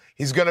Bowl.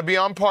 He's going to be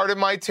on Part of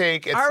My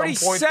Take at some point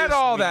this week. I already said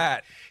all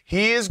that.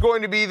 He is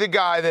going to be the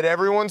guy that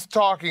everyone's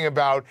talking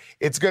about.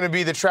 It's going to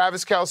be the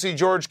Travis Kelce,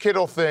 George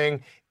Kittle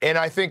thing, and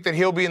I think that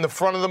he'll be in the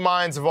front of the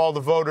minds of all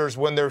the voters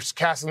when they're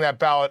casting that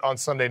ballot on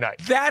Sunday night.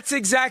 That's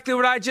exactly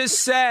what I just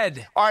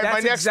said. All right,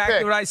 That's my next exactly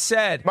pick. What I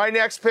said. My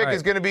next pick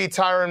is going to be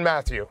Tyrann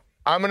Mathieu.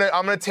 I'm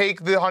gonna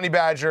take the Honey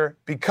Badger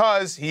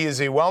because he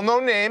is a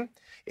well-known name.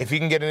 If he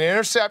can get an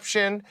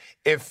interception,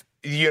 if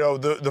the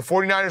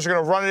 49ers are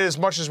going to run it as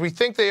much as we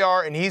think they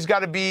are, and he's got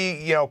to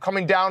be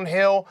coming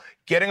downhill,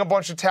 getting a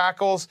bunch of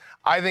tackles,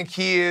 I think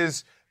he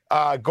is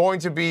going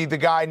to be the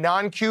guy,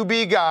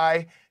 non-QB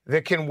guy,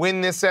 that can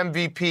win this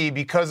MVP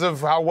because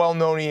of how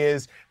well-known he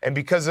is and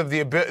because of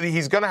the ability.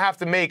 He's going to have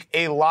to make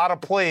a lot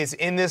of plays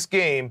in this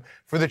game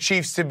for the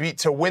Chiefs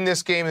to win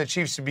this game and the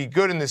Chiefs to be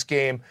good in this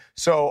game.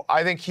 So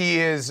I think he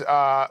is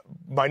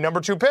my number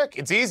 2 pick.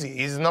 It's easy.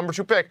 He's the number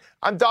 2 pick.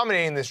 I'm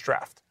dominating this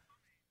draft.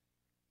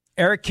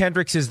 Eric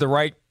Kendricks is the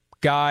right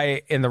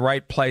guy in the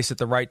right place at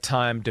the right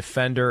time,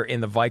 defender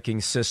in the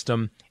Vikings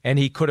system, and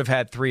he could have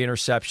had 3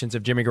 interceptions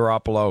of Jimmy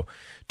Garoppolo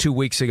 2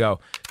 weeks ago.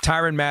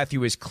 Tyrann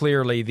Mathieu is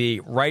clearly the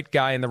right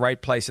guy in the right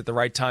place at the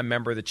right time,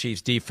 member of the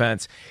Chiefs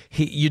defense.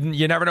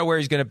 You never know where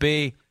he's going to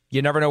be.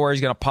 You never know where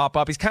he's going to pop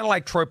up. He's kind of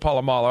like Troy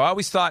Polamalu. I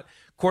always thought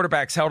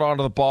quarterbacks held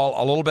onto the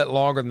ball a little bit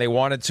longer than they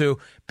wanted to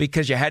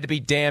because you had to be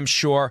damn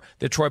sure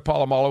that Troy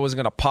Polamalu wasn't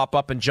going to pop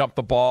up and jump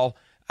the ball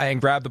and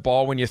grab the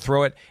ball when you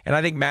throw it. And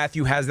I think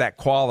Mathieu has that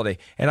quality.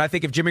 And I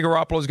think if Jimmy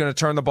Garoppolo is going to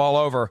turn the ball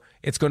over,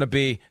 it's going to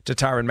be to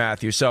Tyrann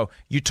Mathieu. So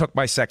you took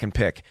my second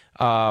pick.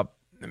 I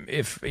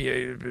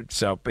could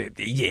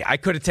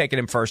have taken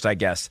him first, I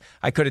guess.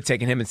 I could have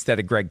taken him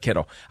instead of Greg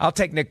Kittle. I'll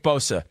take Nick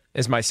Bosa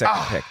as my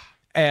second pick.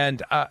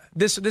 And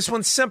this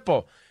one's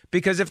simple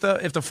because if the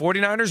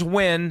 49ers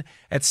win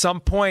at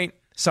some point,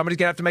 somebody's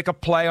going to have to make a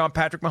play on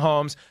Patrick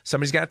Mahomes.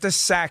 Somebody's going to have to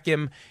sack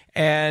him.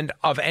 And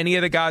of any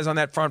of the guys on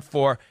that front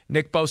four,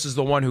 Nick Bosa is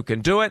the one who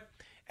can do it.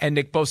 And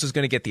Nick Bosa is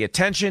going to get the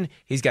attention.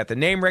 He's got the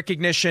name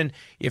recognition.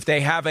 If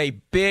they have a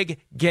big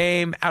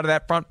game out of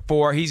that front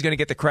four, he's going to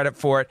get the credit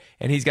for it.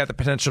 And he's got the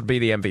potential to be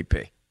the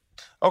MVP.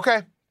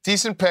 Okay.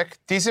 Decent pick.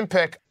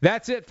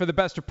 That's it for the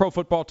best of Pro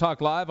Football Talk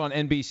Live on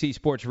NBC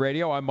Sports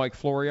Radio. I'm Mike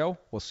Florio.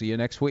 We'll see you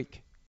next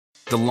week.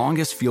 The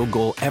longest field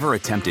goal ever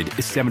attempted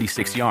is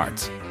 76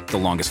 yards. The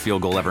longest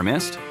field goal ever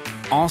missed?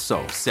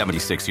 Also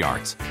 76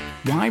 yards.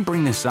 Why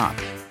bring this up?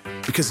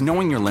 Because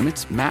knowing your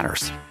limits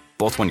matters,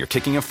 both when you're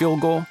kicking a field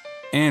goal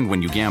and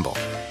when you gamble.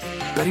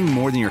 Betting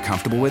more than you're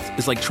comfortable with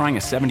is like trying a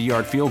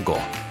 70-yard field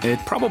goal. It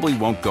probably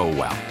won't go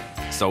well.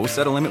 So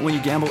set a limit when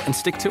you gamble and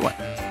stick to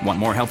it. Want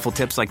more helpful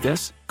tips like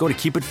this? Go to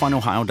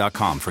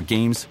keepitfunohio.com for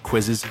games,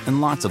 quizzes,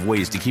 and lots of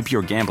ways to keep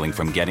your gambling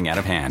from getting out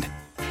of hand.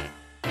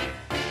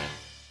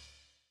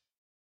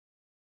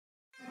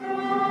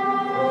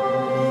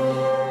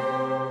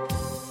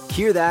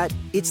 Hear that?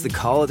 It's the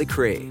call of the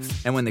Crave.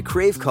 And when the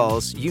Crave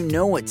calls, you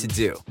know what to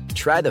do.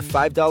 Try the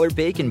 $5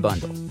 Bacon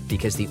Bundle,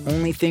 because the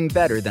only thing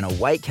better than a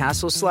White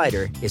Castle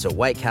slider is a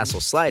White Castle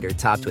slider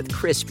topped with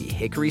crispy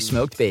hickory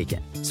smoked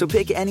bacon. So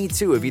pick any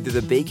two of either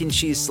the Bacon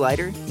Cheese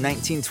Slider,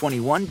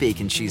 1921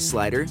 Bacon Cheese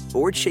Slider,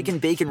 or Chicken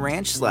Bacon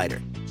Ranch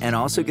Slider. And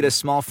also get a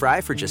small fry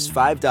for just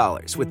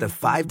 $5 with the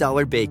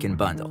 $5 Bacon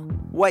Bundle.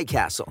 White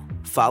Castle.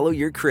 Follow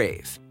your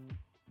Crave.